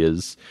 BlackBerry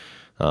is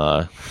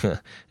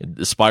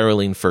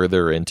spiraling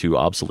further into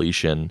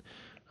obsolescence.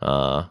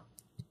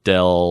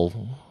 Dell,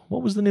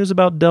 what was the news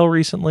about Dell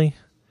recently?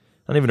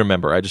 I don't even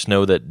remember. I just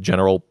know that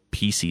general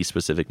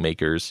PC-specific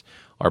makers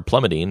are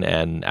plummeting,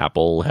 and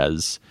Apple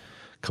has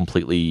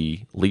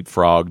completely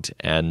leapfrogged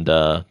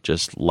and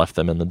just left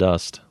them in the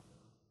dust.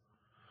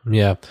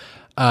 Yeah.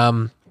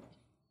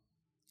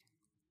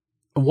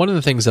 One of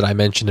the things that I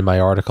mentioned in my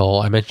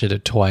article, I mentioned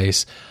it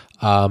twice.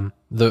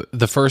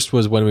 The first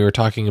was when we were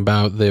talking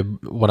about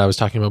when I was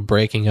talking about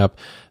breaking up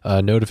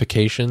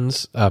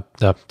notifications,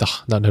 not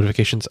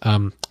notifications,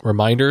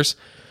 reminders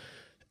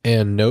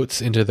and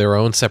notes into their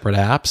own separate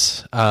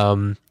apps.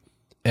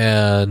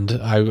 And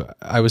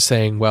I was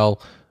saying,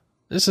 well,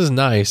 this is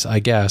nice, I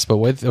guess, but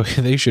what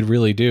they should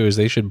really do is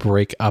they should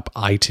break up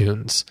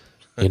iTunes.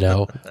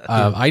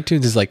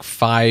 iTunes is like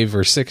 5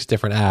 or 6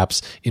 different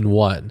apps in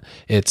one.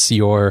 It's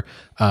your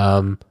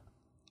iPod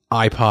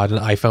and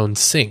iPhone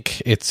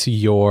sync. It's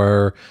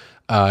your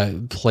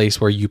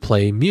place where you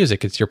play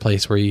music. It's your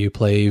place where you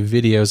play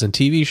videos and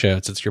TV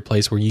shows. It's your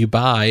place where you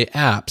buy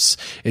apps.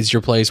 It's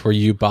your place where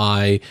you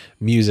buy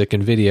music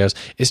and videos.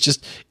 It's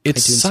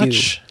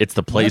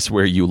the place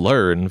where you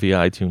learn via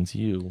iTunes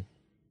U.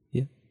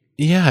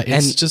 Yeah,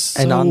 it's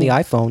and on the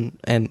iPhone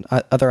and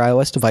other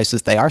iOS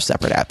devices, they are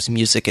separate apps.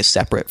 Music is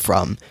separate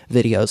from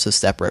videos, is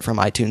separate from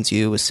iTunes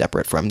U, is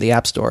separate from the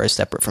App Store, is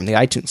separate from the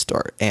iTunes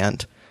Store.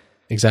 And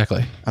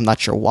exactly, I'm not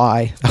sure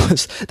why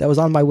that was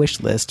on my wish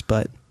list,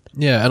 but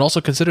yeah, and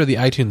also consider the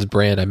iTunes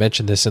brand. I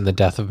mentioned this in the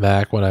Death of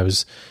Mac when I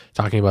was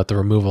talking about the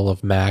removal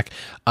of Mac.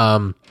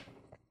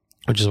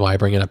 which is why I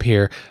bring it up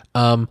here.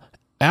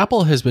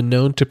 Apple has been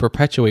known to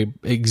perpetuate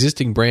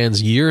existing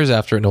brands years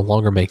after it no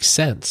longer makes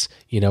sense.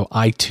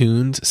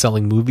 iTunes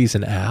selling movies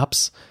and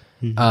apps,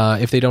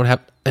 if they don't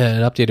have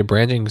an updated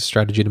branding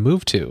strategy to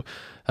move to.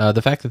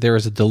 The fact that there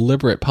is a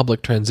deliberate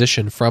public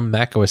transition from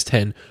Mac OS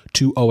X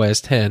to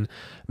OS X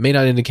may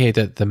not indicate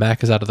that the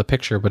Mac is out of the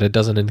picture, but it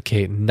doesn't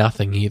indicate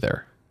nothing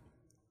either.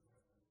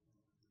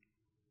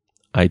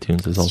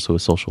 iTunes is also a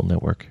social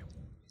network.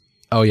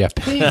 Oh yeah,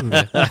 Ping.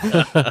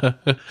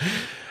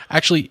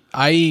 Actually,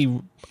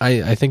 I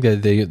think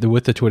that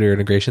with the Twitter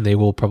integration, they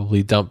will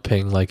probably dump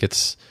Ping like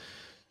it's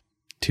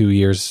 2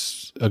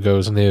 years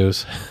ago's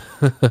news.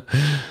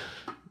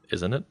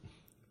 Isn't it?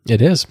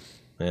 It is.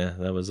 Yeah,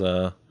 that was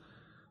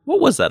what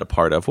was that a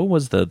part of? What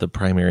was the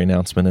primary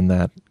announcement in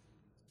that?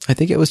 I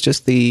think it was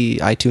just the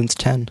iTunes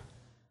 10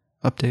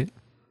 update.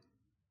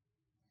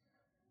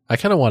 I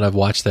kind of want to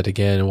watch that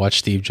again and watch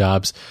Steve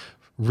Jobs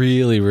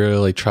really,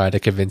 really try to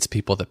convince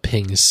people that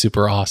Ping is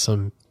super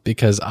awesome,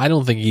 because I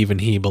don't think even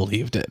he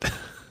believed it.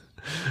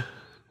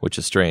 Which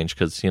is strange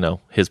because,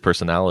 his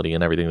personality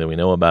and everything that we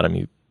know about him,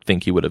 you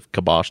think he would have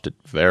kiboshed it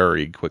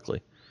very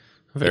quickly,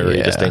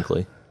 very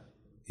distinctly.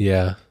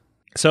 Yeah.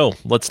 So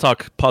let's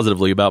talk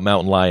positively about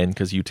Mountain Lion,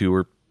 because you two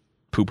were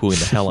poo-pooing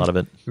the hell out of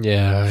it.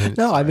 Yeah.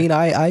 No, I mean,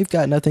 I've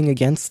got nothing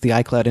against the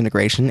iCloud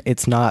integration.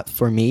 It's not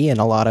for me in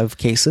a lot of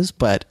cases,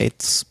 but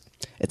it's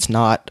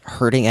not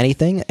hurting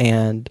anything.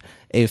 And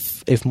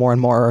if more and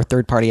more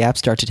third-party apps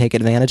start to take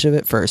advantage of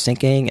it for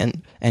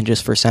syncing and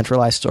just for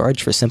centralized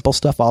storage for simple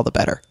stuff, all the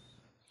better.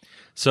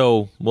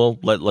 So, well,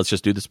 let's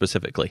just do this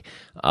specifically.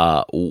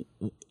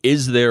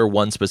 Is there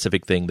one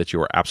specific thing that you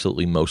are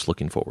absolutely most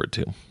looking forward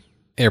to?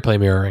 AirPlay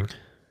mirroring.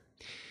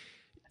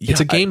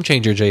 It's a game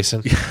changer,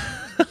 Jason.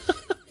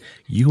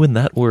 You and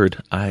that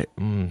word,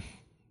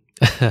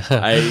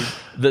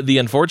 the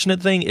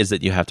unfortunate thing is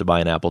that you have to buy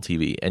an Apple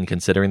TV, and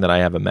considering that I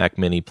have a Mac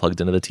Mini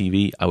plugged into the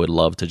TV, I would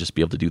love to just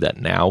be able to do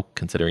that now,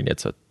 considering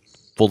it's a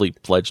fully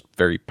fledged,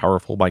 very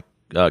powerful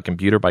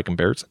computer by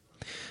comparison.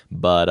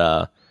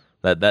 But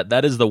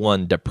that is the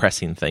one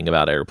depressing thing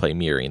about AirPlay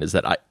mirroring, is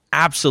that I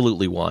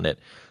absolutely want it,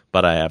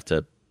 but I have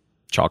to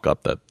chalk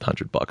up the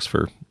 $100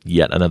 for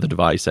yet another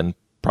device, and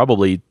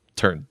probably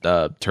turn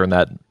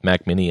that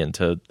Mac Mini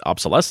into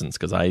obsolescence,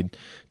 because I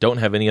don't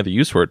have any other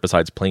use for it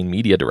besides playing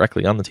media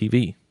directly on the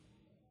TV.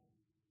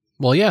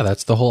 Well, yeah,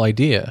 that's the whole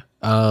idea.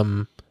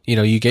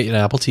 You get an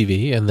Apple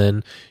TV, and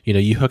then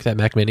you hook that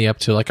Mac Mini up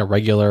to like a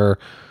regular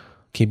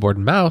keyboard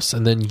and mouse,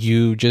 and then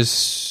you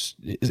just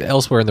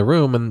elsewhere in the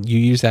room, and you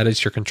use that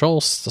as your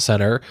control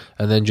center,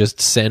 and then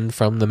just send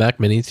from the Mac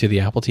Mini to the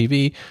Apple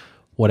TV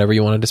whatever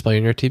you want to display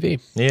on your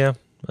TV. Yeah.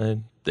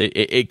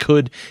 It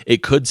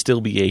could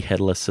still be a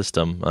headless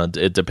system.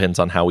 It depends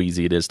on how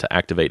easy it is to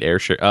activate air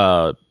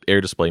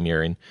display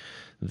mirroring.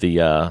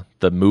 The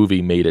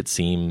movie made it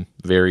seem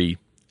very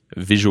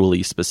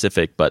visually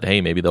specific, but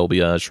hey, maybe there'll be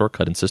a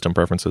shortcut in system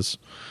preferences.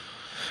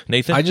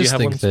 Nathan, I just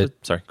think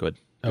that. Sorry, go ahead.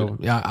 Oh,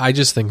 yeah. I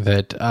just think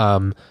that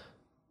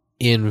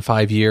in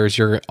 5 years,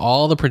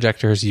 all the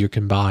projectors you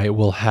can buy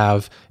will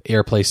have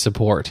AirPlay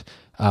support.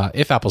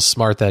 If Apple's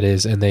smart, that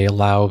is, and they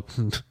allow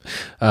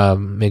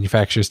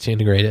manufacturers to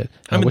integrate it.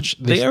 Which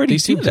they already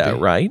do that,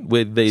 right?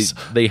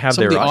 They have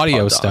some their of the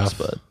audio docs, stuff.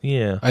 But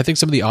yeah, I think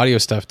some of the audio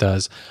stuff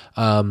does.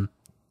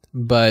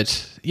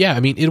 But yeah, I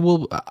mean, it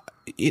will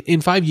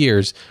in 5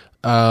 years.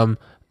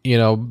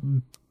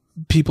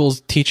 People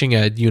teaching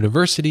at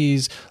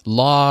universities,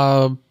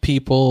 law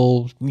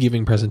people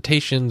giving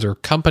presentations, or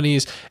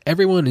companies.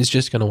 Everyone is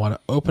just going to want to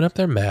open up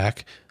their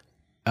Mac,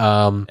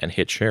 and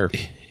hit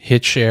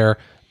share.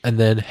 And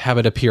then have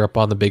it appear up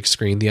on the big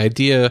screen. The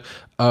idea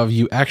of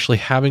you actually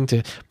having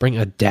to bring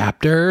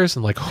adapters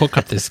and like hook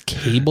up this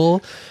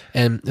cable,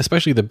 and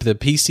especially the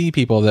PC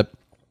people, that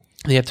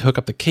they have to hook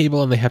up the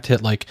cable and they have to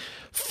hit like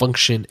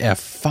function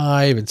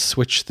F5 and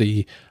switch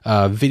the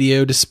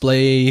video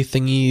display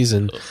thingies,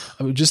 and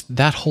just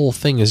that whole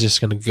thing is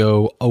just going to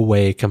go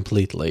away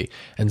completely.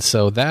 And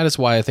so that is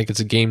why I think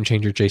it's a game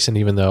changer, Jason,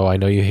 even though I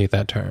know you hate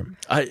that term.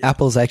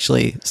 Apple's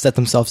actually set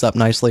themselves up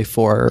nicely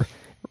for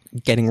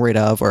getting rid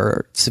of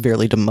or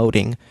severely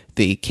demoting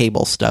the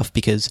cable stuff,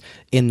 because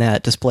in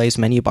that display's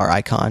menu bar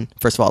icon,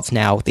 first of all, it's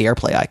now the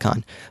AirPlay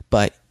icon,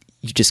 but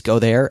you just go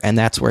there and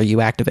that's where you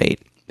activate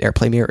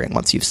AirPlay mirroring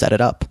once you've set it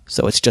up.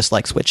 So it's just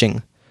like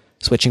switching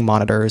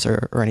monitors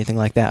or anything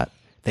like that.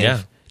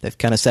 They've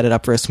kind of set it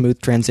up for a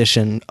smooth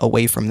transition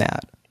away from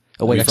that,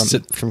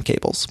 from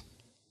cables.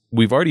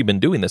 We've already been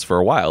doing this for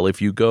a while.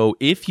 If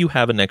you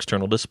have an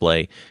external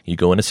display, you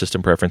go into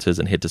system preferences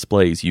and hit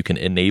displays, you can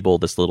enable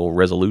this little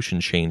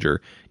resolution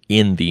changer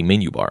in the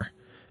menu bar.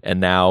 And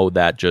now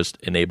that just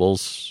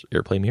enables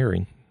AirPlay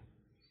mirroring.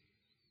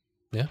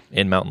 Yeah.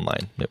 In Mountain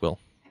Lion, it will.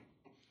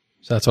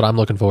 So that's what I'm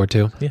looking forward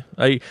to. Yeah.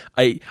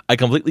 I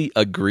completely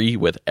agree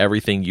with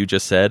everything you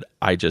just said.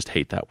 I just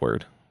hate that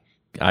word.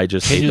 I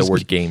just hate the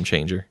word game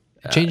changer.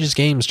 It changes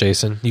games,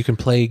 Jason. You can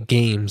play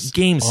games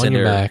Game on Center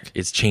your Mac.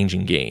 is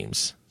changing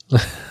games.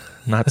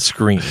 Not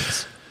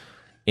screens.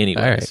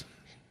 Anyways. All right.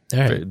 All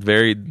right.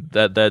 Very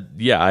that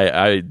yeah.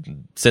 I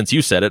since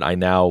you said it, I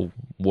now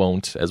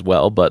won't as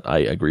well, but I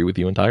agree with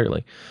you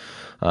entirely.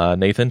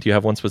 Nathan, do you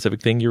have one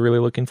specific thing you're really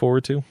looking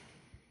forward to?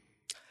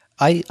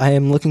 I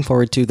am looking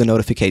forward to the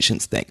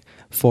notifications thing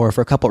for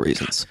a couple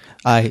reasons.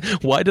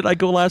 Why did I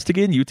go last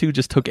again? You two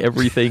just took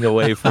everything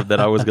away from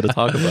that I was going to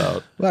talk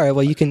about. All right,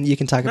 well you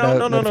can talk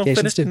about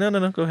notifications too. No,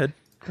 Go ahead.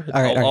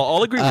 All right.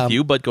 I'll agree with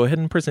you, but go ahead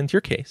and present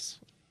your case.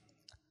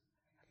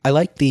 I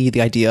like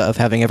the idea of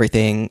having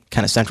everything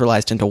kind of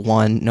centralized into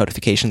one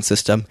notification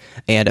system,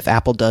 and if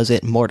Apple does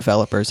it, more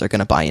developers are going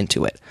to buy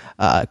into it.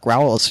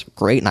 Growl is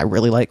great, and I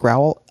really like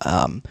Growl,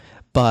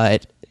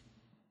 but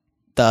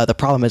the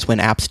problem is when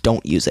apps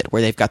don't use it,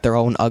 where they've got their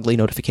own ugly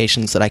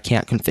notifications that I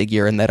can't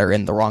configure and that are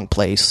in the wrong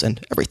place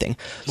and everything.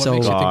 What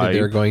makes you think that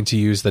they're going to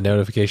use the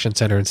notification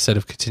center instead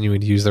of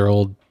continuing to use their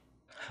old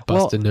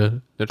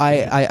busted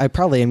I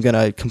probably am going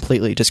to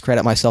completely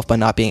discredit myself by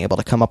not being able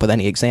to come up with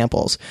any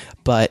examples.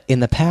 But in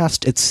the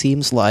past, it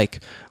seems like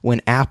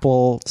when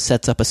Apple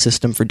sets up a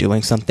system for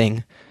doing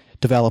something,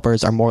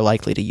 developers are more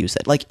likely to use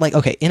it. Like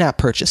okay, in-app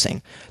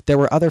purchasing. There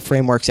were other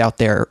frameworks out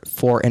there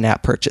for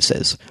in-app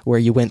purchases where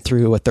you went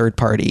through a third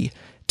party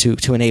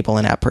to enable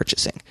in-app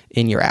purchasing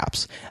in your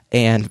apps.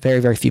 And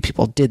very, very few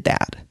people did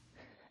that.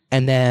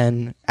 And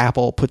then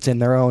Apple puts in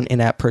their own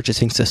in-app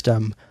purchasing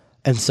system,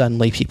 and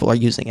suddenly people are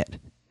using it.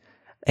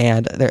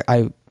 And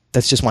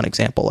that's just one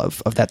example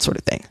of that sort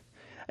of thing.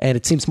 And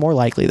it seems more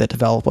likely that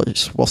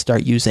developers will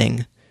start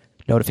using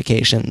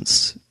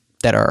notifications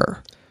that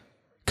are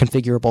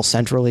configurable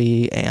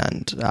centrally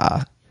and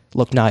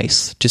look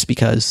nice just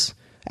because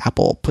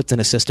Apple puts in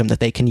a system that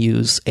they can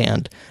use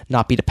and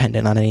not be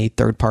dependent on any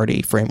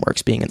third-party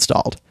frameworks being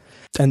installed.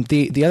 And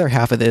the other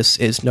half of this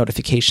is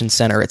Notification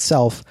Center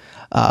itself,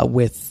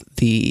 with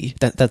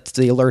that's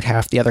the alert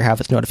half. The other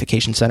half is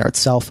Notification Center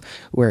itself,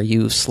 where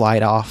you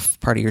slide off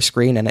part of your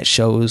screen and it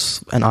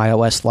shows an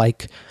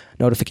iOS-like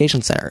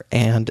Notification Center.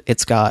 And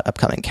it's got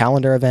upcoming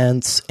calendar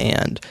events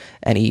and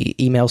any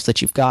emails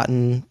that you've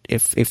gotten.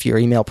 If your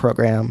email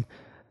program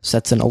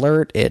sets an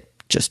alert, it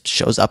just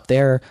shows up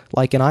there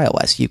like in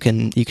iOS. You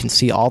can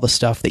see all the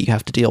stuff that you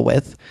have to deal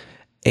with,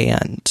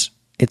 and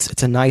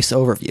it's a nice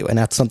overview, and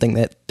that's something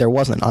that there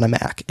wasn't on a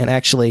Mac. And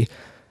actually,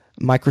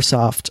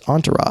 Microsoft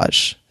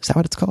Entourage, is that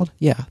what it's called?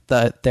 Yeah,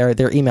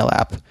 their email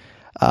app,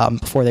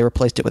 before they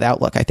replaced it with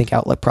Outlook. I think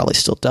Outlook probably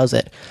still does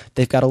it.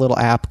 They've got a little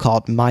app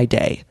called My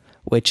Day,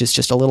 which is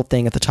just a little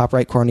thing at the top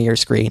right corner of your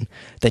screen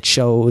that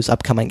shows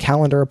upcoming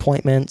calendar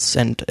appointments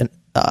and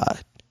a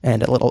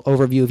little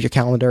overview of your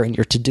calendar and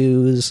your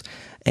to-dos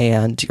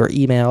and your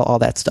email, all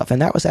that stuff. And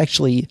that was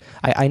actually,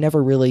 I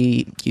never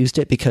really used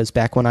it because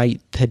back when I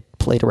had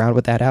played around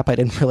with that app, I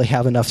didn't really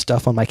have enough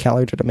stuff on my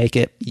calendar to make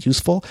it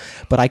useful.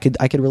 But I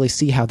could really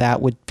see how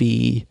that would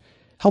be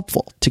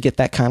helpful to get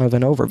that kind of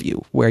an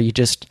overview where you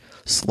just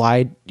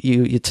slide,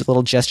 it's a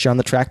little gesture on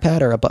the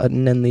trackpad or a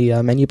button in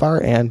the menu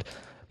bar, and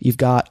you've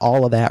got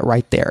all of that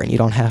right there, and you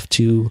don't have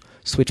to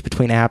switch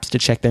between apps to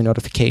check their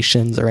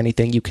notifications or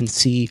anything. You can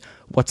see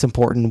what's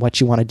important, what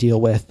you want to deal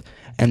with,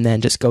 and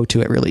then just go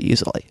to it really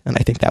easily. And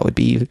I think that would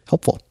be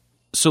helpful.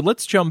 So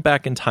let's jump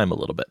back in time a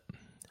little bit.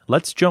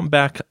 Let's jump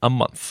back a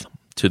month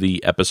to 2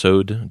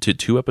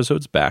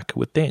 episodes back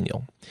with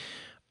Daniel.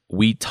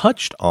 We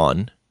touched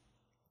on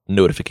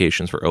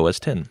notifications for OS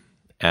X.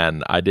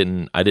 And I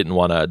didn't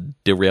want to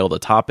derail the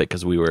topic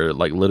because we were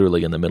like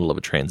literally in the middle of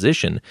a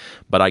transition,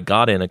 but I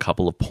got in a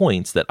couple of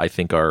points that I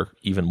think are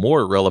even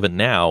more relevant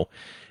now.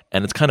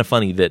 And it's kind of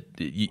funny that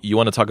you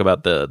want to talk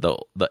about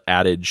the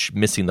adage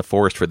missing the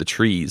forest for the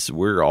trees.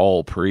 We're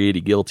all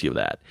pretty guilty of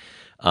that.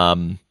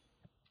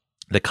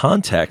 The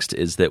context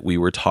is that we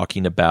were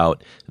talking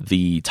about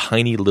the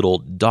tiny little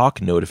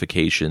dock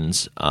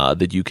notifications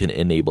that you can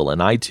enable in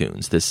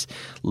iTunes. This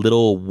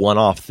little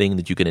one-off thing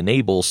that you can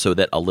enable so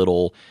that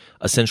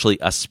essentially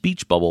a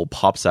speech bubble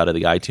pops out of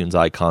the iTunes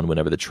icon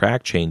whenever the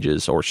track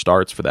changes or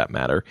starts, for that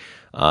matter,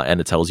 and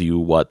it tells you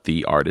what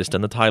the artist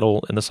and the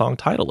title and the song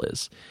title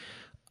is.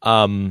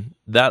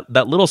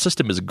 That little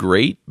system is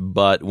great,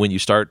 but when you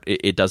start,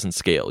 it doesn't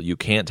scale. You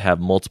can't have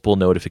multiple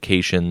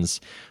notifications.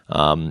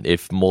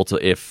 If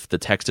the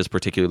text is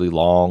particularly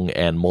long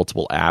and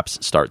multiple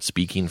apps start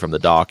speaking from the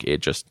dock,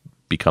 it just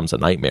becomes a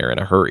nightmare in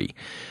a hurry.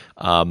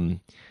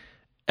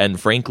 And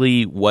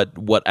frankly,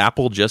 what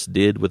Apple just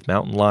did with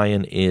Mountain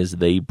Lion is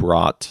they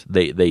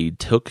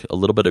took a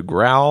little bit of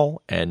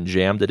Growl and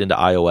jammed it into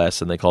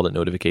iOS, and they called it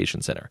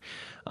Notification Center.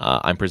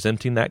 I'm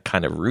presenting that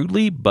kind of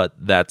rudely, but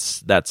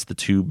that's the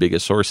two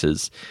biggest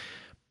sources.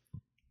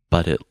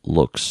 But it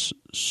looks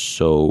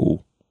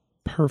so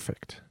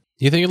perfect.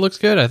 You think it looks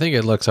good? I think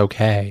it looks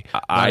okay.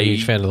 I'm a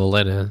huge fan of the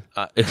linen.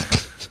 I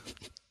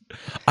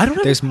don't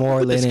know. There's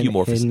more linen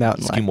in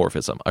Mountain Lion.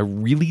 Skeuomorphism. I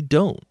really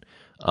don't.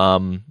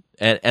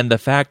 And the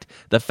fact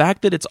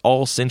that it's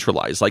all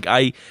centralized,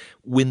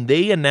 when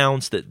they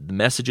announced that the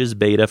Messages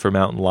beta for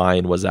Mountain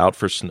Lion was out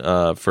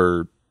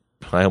for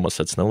I almost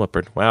said Snow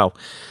Leopard. Wow.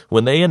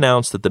 When they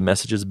announced that the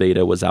Messages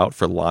beta was out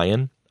for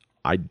Lion,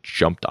 I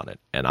jumped on it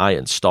and I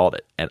installed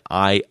it, and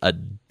I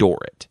adore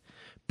it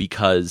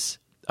because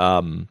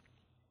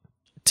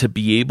to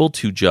be able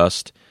to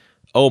just,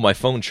 oh, my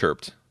phone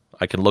chirped.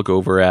 I can look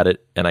over at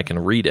it and I can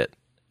read it.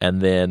 And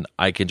then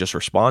I can just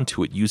respond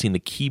to it using the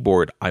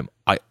keyboard I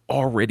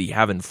already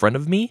have in front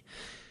of me.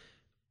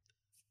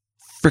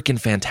 Freaking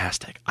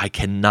fantastic. I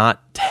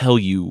cannot tell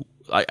you,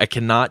 I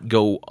cannot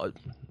go,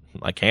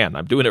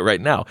 I'm doing it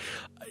right now.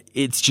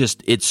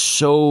 It's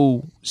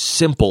so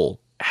simple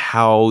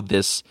how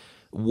this,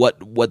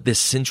 what this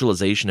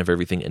centralization of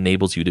everything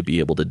enables you to be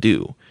able to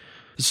do.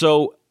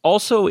 So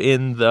also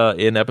in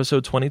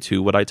episode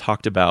 22, what I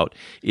talked about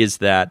is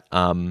that,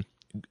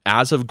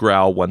 as of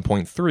Growl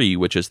 1.3,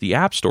 which is the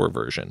App Store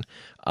version,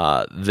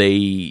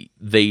 they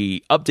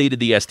updated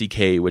the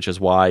SDK, which is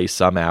why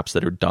some apps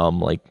that are dumb,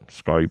 like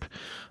Skype,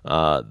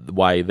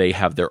 why they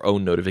have their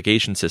own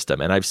notification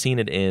system. And I've seen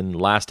it in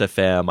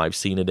Last.fm, I've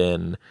seen it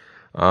in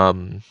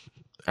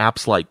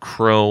apps like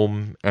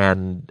Chrome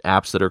and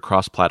apps that are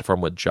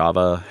cross-platform with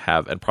Java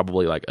and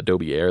probably like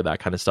Adobe Air, that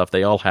kind of stuff.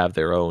 They all have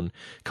their own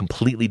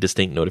completely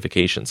distinct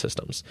notification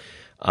systems.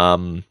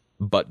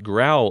 But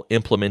Growl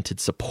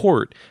implemented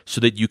support so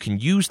that you can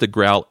use the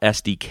Growl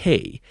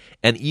SDK.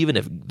 And even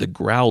if the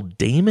Growl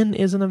daemon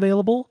isn't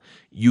available,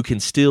 you can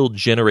still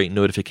generate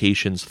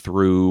notifications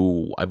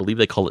through, I believe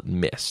they call it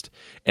Mist.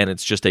 And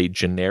it's just a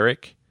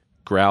generic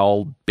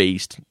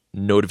Growl-based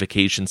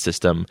notification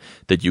system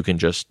that you can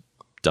just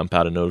dump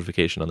out a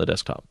notification on the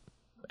desktop.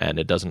 And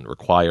it doesn't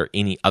require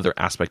any other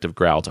aspect of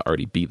Growl to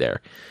already be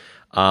there.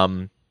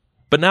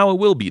 But now it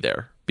will be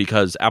there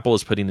because Apple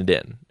is putting it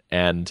in.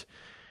 And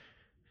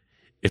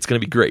it's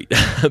going to be great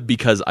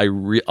because I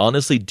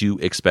honestly do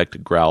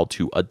expect Growl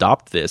to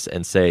adopt this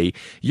and say,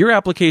 your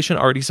application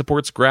already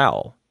supports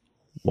Growl.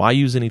 Why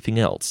use anything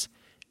else?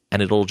 And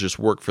it'll just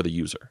work for the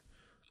user.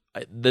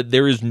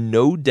 There is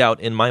no doubt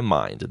in my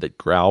mind that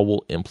Growl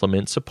will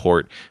implement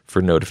support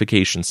for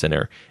Notification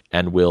Center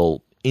and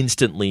will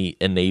instantly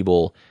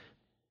enable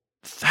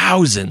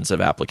thousands of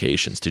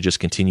applications to just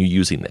continue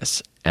using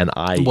this. And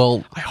I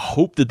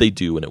hope that they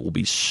do, and it will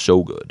be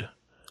so good.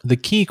 The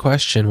key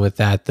question with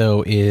that,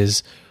 though,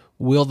 is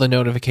will the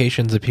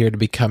notifications appear to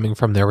be coming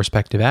from their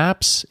respective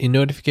apps in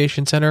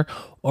Notification Center,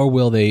 or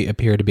will they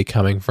appear to be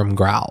coming from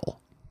Growl?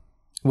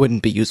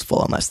 Wouldn't be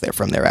useful unless they're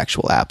from their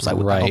actual apps. I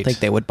don't think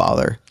they would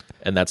bother.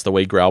 And that's the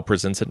way Growl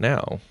presents it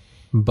now.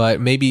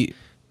 But maybe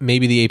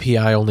the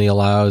API only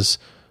allows,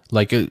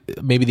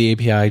 maybe the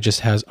API just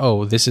has,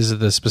 this is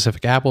the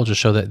specific app. We'll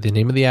just show that the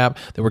name of the app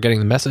that we're getting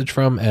the message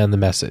from and the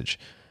message.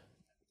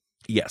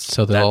 Yes,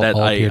 so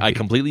I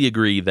completely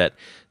agree that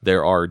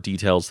there are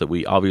details that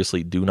we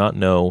obviously do not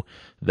know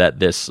that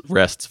this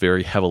rests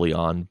very heavily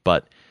on,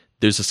 but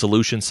there's a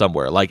solution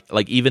somewhere. Like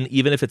even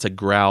if it's a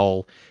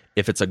Growl,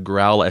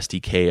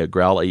 SDK, a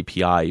Growl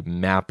API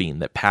mapping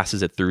that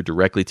passes it through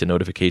directly to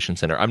Notification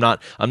Center. I'm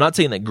not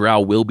saying that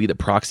Growl will be the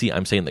proxy.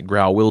 I'm saying that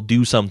Growl will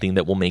do something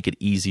that will make it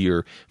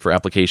easier for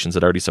applications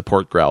that already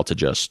support Growl to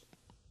just,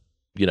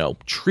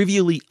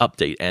 trivially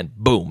update and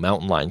boom,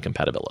 Mountain Lion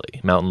compatibility,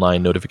 Mountain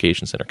Lion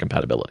Notification Center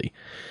compatibility.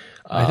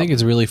 I think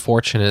it's really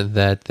fortunate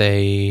that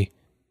they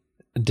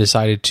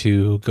decided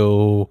to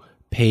go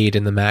paid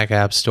in the Mac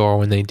App Store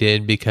when they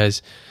did,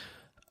 because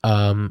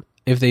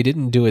if they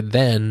didn't do it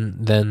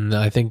then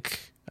I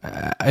think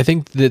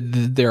that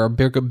there are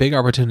big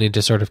opportunity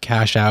to sort of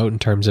cash out in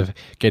terms of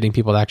getting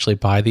people to actually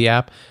buy the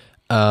app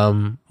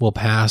will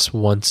pass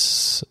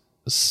once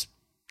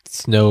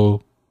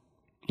Snow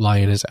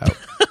Lion is out.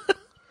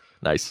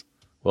 Nice.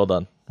 Well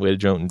done. Way to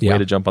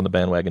jump on the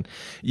bandwagon.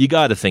 You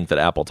got to think that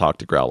Apple talked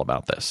to Growl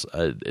about this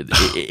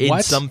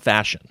in some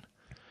fashion.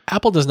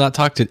 Apple does not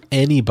talk to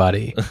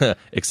anybody.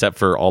 Except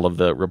for all of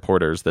the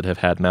reporters that have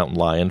had Mountain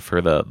Lion for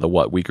the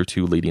week or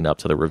two leading up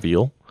to the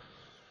reveal.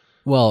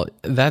 Well,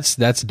 that's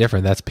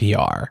different. That's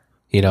PR.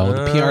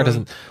 The PR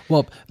doesn't...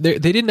 Well, they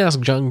didn't ask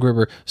John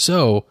Gruber,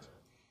 so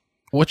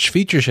which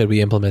feature should we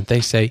implement?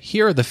 They say,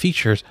 here are the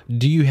features.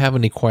 Do you have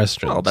any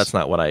questions? Well, that's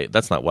not what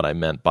I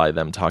meant by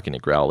them talking to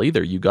Growl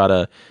either.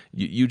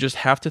 You just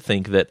have to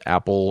think that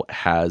Apple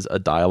has a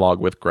dialogue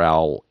with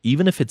Growl,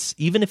 even if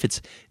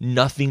it's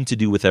nothing to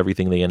do with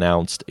everything they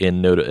announced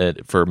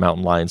for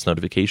Mountain Lion's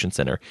Notification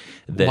Center.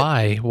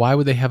 Why? Why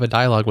would they have a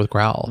dialogue with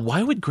Growl?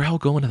 Why would Growl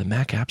go into the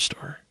Mac App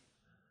Store?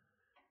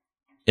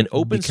 An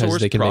open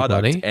source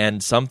product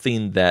and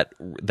something that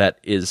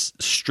is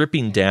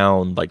stripping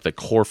down like the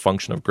core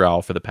function of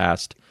Growl for the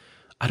past,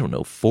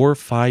 4 or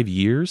 5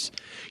 years.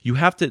 You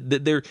have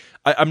to.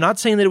 I'm not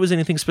saying that it was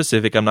anything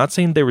specific. I'm not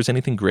saying there was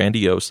anything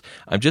grandiose.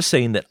 I'm just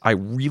saying that I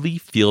really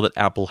feel that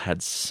Apple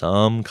had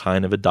some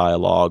kind of a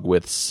dialogue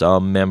with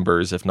some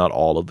members, if not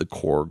all, of the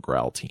core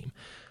Growl team.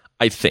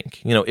 I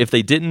think, if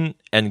they didn't,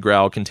 and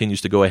Growl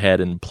continues to go ahead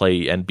and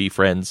play and be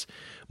friends,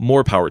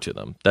 more power to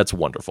them. That's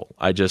wonderful.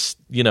 I just,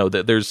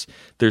 there's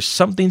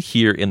something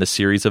here in the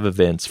series of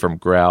events from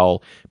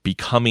Growl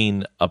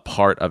becoming a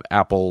part of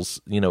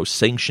Apple's,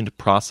 sanctioned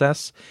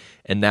process,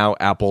 and now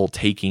Apple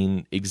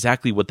taking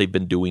exactly what they've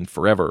been doing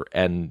forever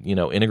and,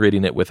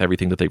 integrating it with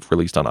everything that they've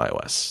released on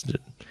iOS.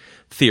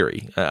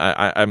 Theory.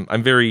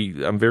 I'm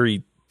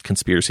very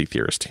conspiracy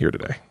theorist here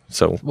today.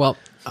 So, Well,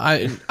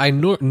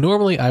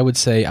 normally I would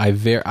say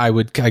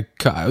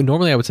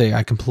normally I would say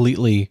I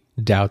completely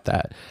doubt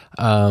that.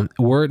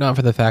 Were it not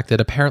for the fact that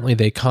apparently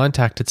they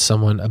contacted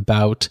someone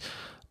about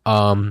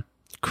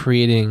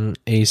creating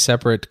a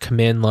separate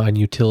command line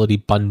utility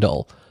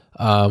bundle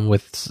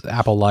with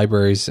Apple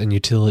libraries and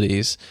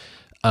utilities,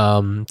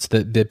 so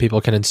that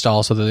people can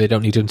install, so that they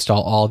don't need to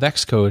install all of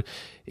Xcode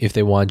if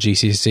they want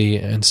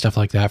GCC and stuff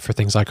like that for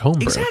things like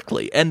Homebrew.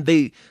 exactly. And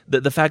the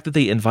fact that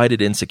they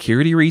invited in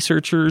security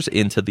researchers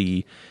into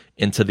the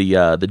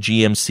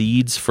GM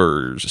seeds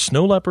for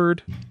Snow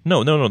Leopard.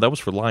 No, that was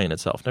for Lion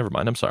itself. Never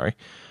mind. I'm sorry.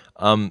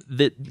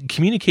 That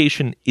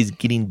communication is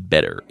getting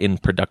better in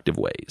productive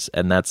ways,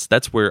 and that's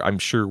where I'm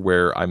sure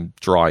where I'm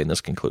drawing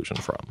this conclusion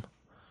from.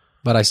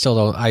 But I still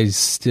don't.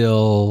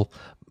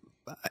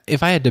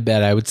 If I had to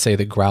bet, I would say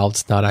that Growl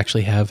does not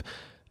actually have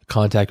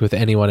contact with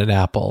anyone at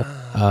Apple.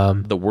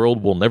 The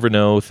world will never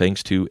know,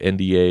 thanks to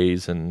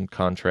NDAs and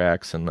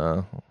contracts and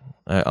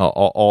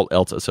all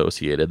else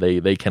associated.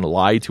 They can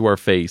lie to our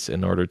face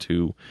in order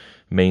to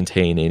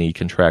maintain any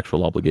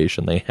contractual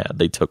obligation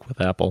they took with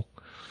Apple.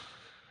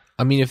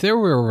 I mean, if there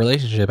were a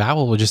relationship,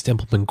 Apple would just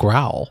implement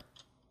Growl.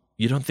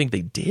 You don't think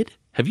they did?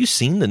 Have you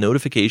seen the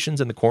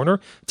notifications in the corner?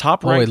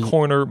 Top right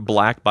corner,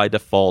 black by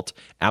default,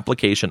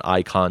 application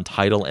icon,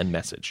 title, and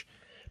message.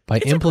 By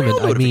It's implement, a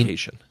Growl I mean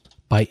notification.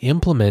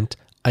 implement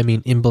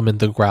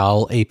the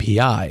Growl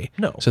API.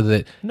 No. So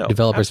that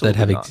developers that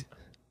have absolutely not.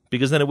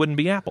 Because then it wouldn't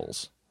be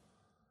Apple's.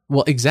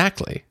 Well,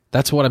 exactly.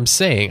 That's what I'm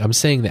saying. I'm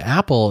saying that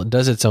Apple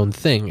does its own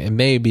thing. It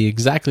may be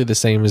exactly the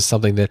same as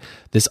something that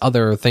this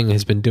other thing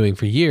has been doing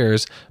for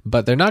years,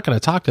 but they're not going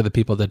to talk to the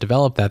people that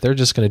developed that. They're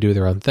just going to do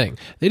their own thing.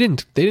 They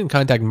didn't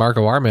contact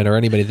Marco Arment or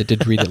anybody that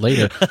did read it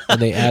later when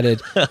they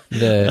added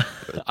the.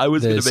 I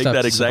was going to make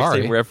that exact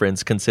Safari. same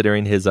reference,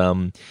 considering his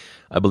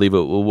I believe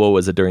what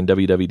was it during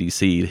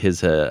WWDC,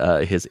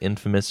 his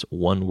infamous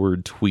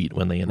one-word tweet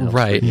when they announced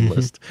reading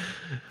list.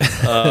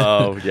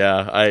 Oh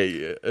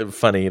yeah,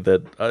 funny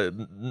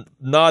that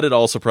not at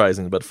all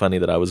surprising, but funny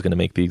that I was going to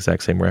make the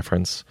exact same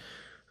reference.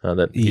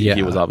 That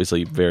he was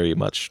obviously very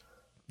much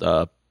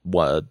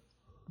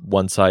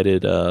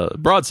one-sided,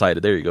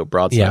 broadsided. There you go,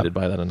 broadsided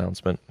by that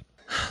announcement.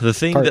 The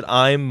thing that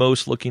I'm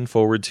most looking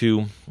forward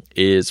to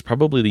is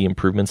probably the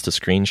improvements to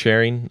screen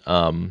sharing.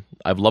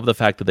 I've loved the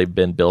fact that they've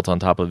been built on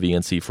top of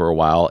VNC for a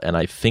while, and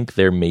I think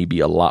there may be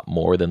a lot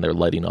more than they're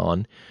letting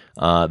on.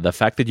 The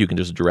fact that you can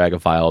just drag a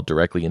file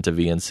directly into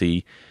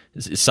VNC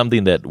is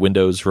something that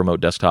Windows Remote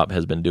Desktop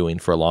has been doing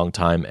for a long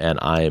time, and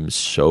I am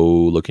so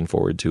looking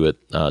forward to it,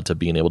 to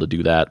being able to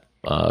do that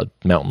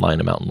mountain line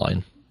to mountain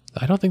line.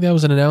 I don't think that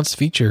was an announced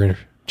feature,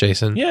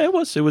 Jason. Yeah, it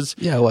was.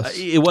 Yeah, it was.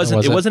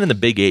 It wasn't in the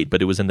Big 8,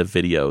 but it was in the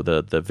video,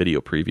 the video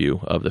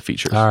preview of the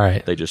features. All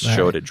right. They just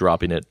showed it,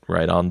 dropping it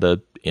right on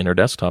the inner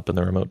desktop in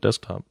the remote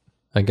desktop.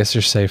 I guess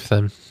you're safe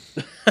then.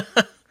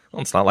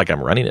 Well, it's not like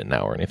I'm running it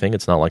now or anything.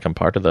 It's not like I'm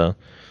part of the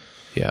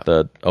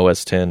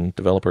OS 10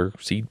 developer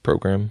seed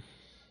program.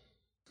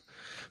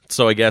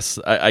 So I guess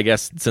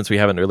since we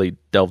haven't really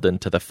delved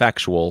into the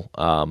factual,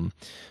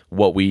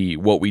 what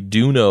we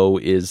do know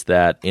is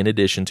that in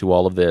addition to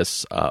all of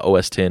this,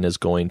 OS 10 is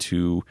going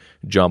to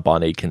jump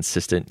on a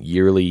consistent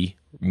yearly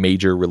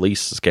major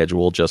release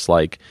schedule, just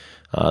like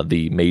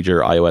the major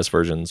iOS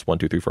versions 1,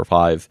 2, 3, 4,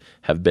 5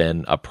 have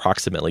been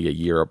approximately a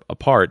year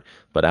apart.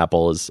 But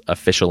Apple is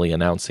officially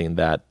announcing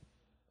that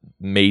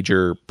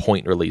major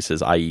point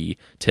releases, i.e.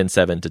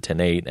 10.7 to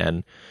 10.8,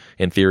 and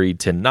in theory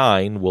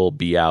 10.9 will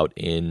be out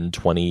in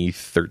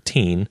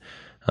 2013,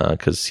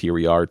 because here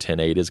we are,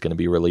 10.8 is going to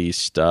be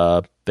released,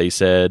 they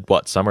said,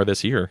 summer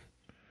this year.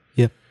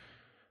 Yeah.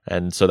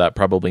 And so that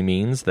probably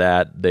means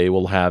that they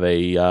will have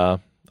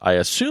I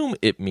assume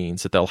it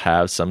means that they'll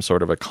have some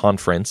sort of a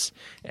conference,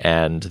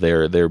 and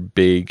their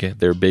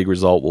big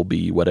result will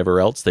be whatever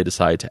else they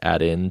decide to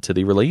add in to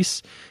the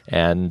release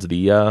and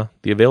the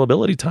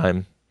availability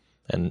time.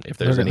 And if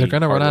there's they're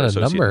going to run out of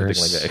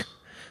numbers. Like that,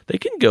 they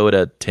can go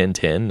to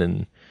 10.10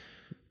 and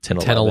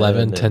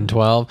 10.11,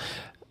 10.12.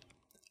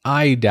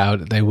 I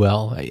doubt they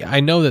will.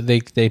 I know that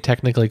they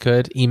technically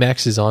could.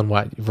 Emacs is on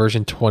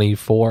version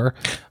 24,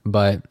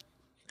 but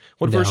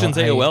what version's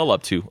AOL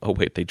up to? Oh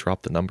wait, they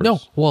dropped the numbers. No,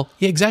 well,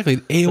 yeah, exactly.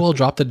 AOL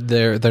dropped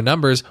their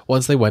numbers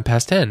once they went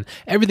past 10.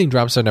 Everything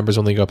drops their numbers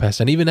when they go past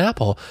 10. Even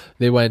Apple,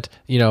 they went,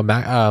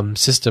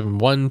 system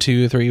 1,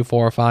 2, 3,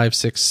 4, 5,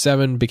 6,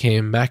 7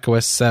 became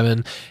macOS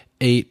 7,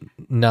 8,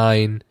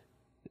 9.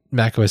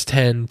 macOS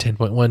 10,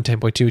 10.1,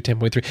 10.2,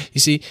 10.3. You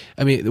see,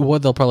 I mean,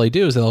 what they'll probably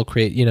do is they'll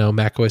create,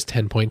 macOS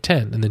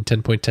 10.10 and then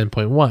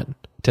 10.10.1,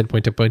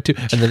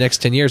 10.10.2, and the next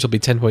 10 years will be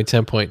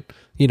 10.10.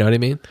 You know what I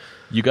mean?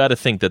 You got to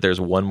think that there's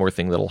one more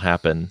thing that'll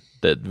happen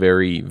that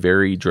very,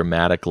 very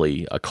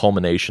dramatically, a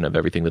culmination of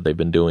everything that they've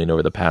been doing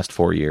over the past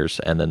 4 years,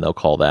 and then they'll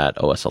call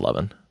that OS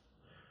 11.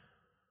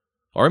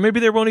 Or maybe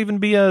there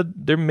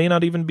may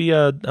not even be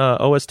a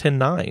OS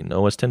 10.9,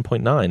 OS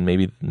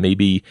 10.9.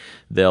 Maybe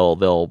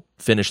they'll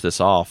finish this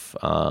off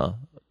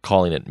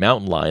calling it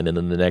Mountain Lion, and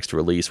then the next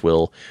release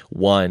will,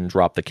 1,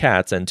 drop the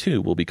cats, and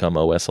 2, will become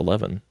OS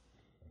 11.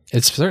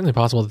 It's certainly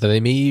possible that they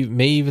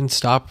may even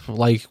stop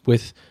like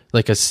with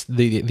like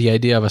the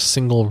idea of a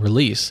single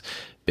release.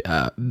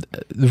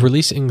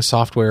 Releasing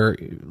software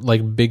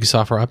like big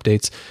software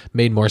updates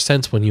made more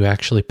sense when you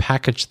actually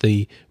package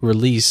the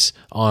release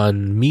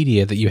on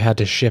media that you had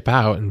to ship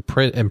out and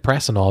print and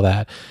press and all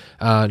that.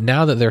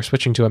 Now that they're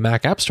switching to a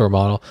Mac App Store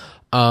model,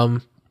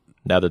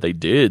 now that they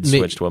did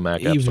switch to a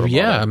Mac App Store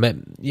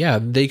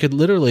model, they could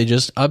literally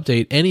just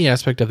update any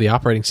aspect of the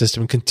operating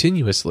system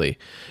continuously,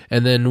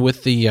 and then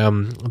with the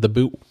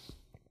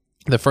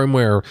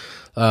firmware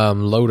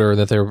loader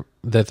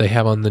that they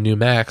have on the new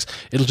Macs,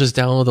 it'll just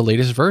download the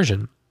latest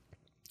version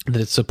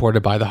that's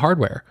supported by the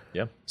hardware.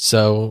 Yeah.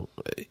 So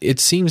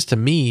it seems to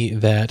me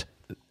that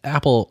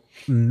Apple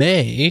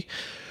may,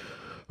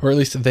 or at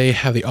least they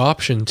have the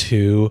option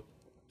to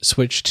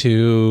switch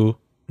to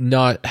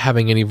not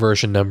having any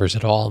version numbers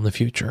at all in the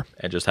future,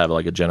 and just have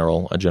like a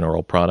general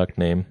product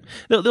name.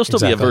 There'll still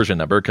be a version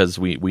number because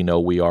we know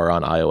we are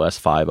on iOS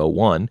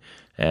 5.01,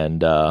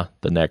 and the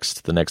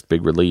next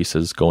big release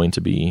is going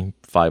to be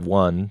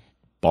 5.1,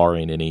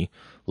 barring any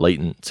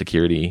latent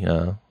security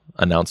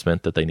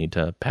announcement that they need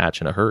to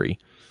patch in a hurry.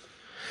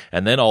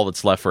 And then all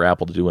that's left for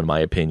Apple to do, in my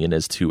opinion,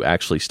 is to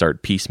actually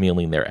start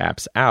piecemealing their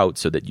apps out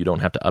so that you don't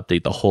have to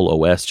update the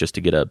whole OS just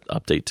to get an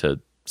update to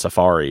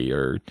Safari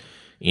or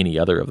any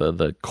other of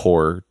the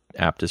core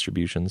app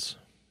distributions.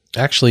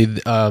 Actually,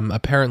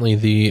 apparently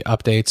the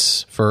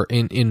updates for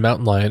in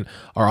Mountain Lion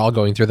are all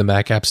going through the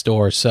Mac App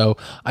Store, so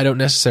I don't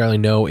necessarily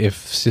know if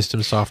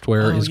system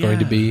software is going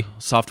to be...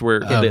 Software,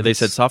 they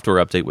said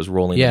software update was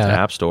rolling into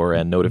App Store,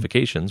 and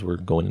notifications were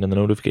going into the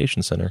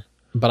notification center.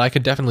 But I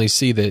could definitely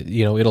see that,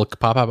 it'll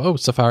pop up,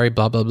 Safari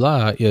blah, blah,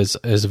 blah is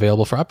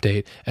available for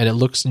update, and it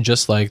looks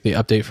just like the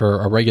update for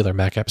a regular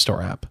Mac App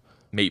Store app.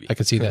 Maybe. I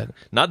could see that.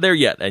 Not there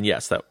yet, and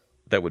yes, that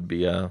would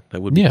be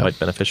quite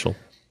beneficial.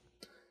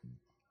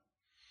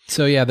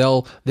 So yeah, they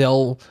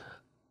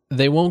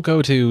won't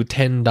go to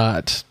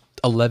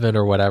 10.11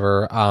 or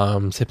whatever,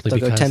 simply They'll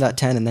because go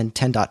 10.10 and then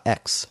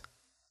 10.x.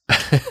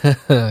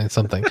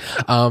 something.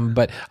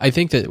 But I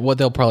think that what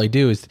they'll probably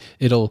do is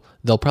they'll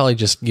probably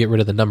just get rid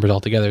of the numbers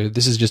altogether.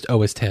 This is just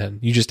OS 10.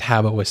 You just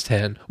have OS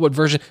 10. What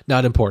version?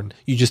 Not important.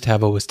 You just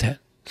have OS 10.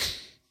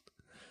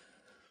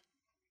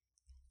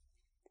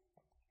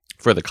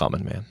 For the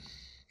common man.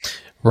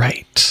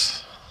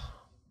 Right.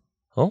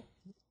 Well,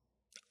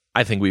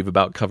 I think we've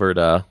about covered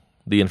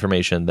the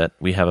information that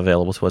we have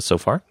available to us so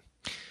far.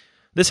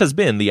 This has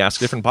been the Ask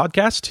Different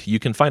podcast. You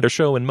can find our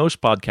show in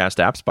most podcast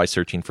apps by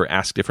searching for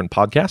Ask Different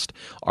Podcast.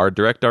 Our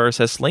direct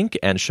RSS link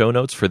and show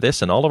notes for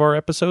this and all of our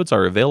episodes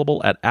are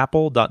available at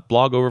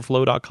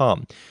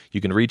apple.blogoverflow.com.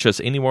 You can reach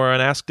us anywhere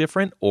on Ask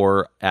Different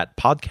or at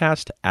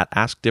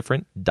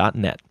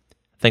podcast@askdifferent.net.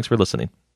 Thanks for listening.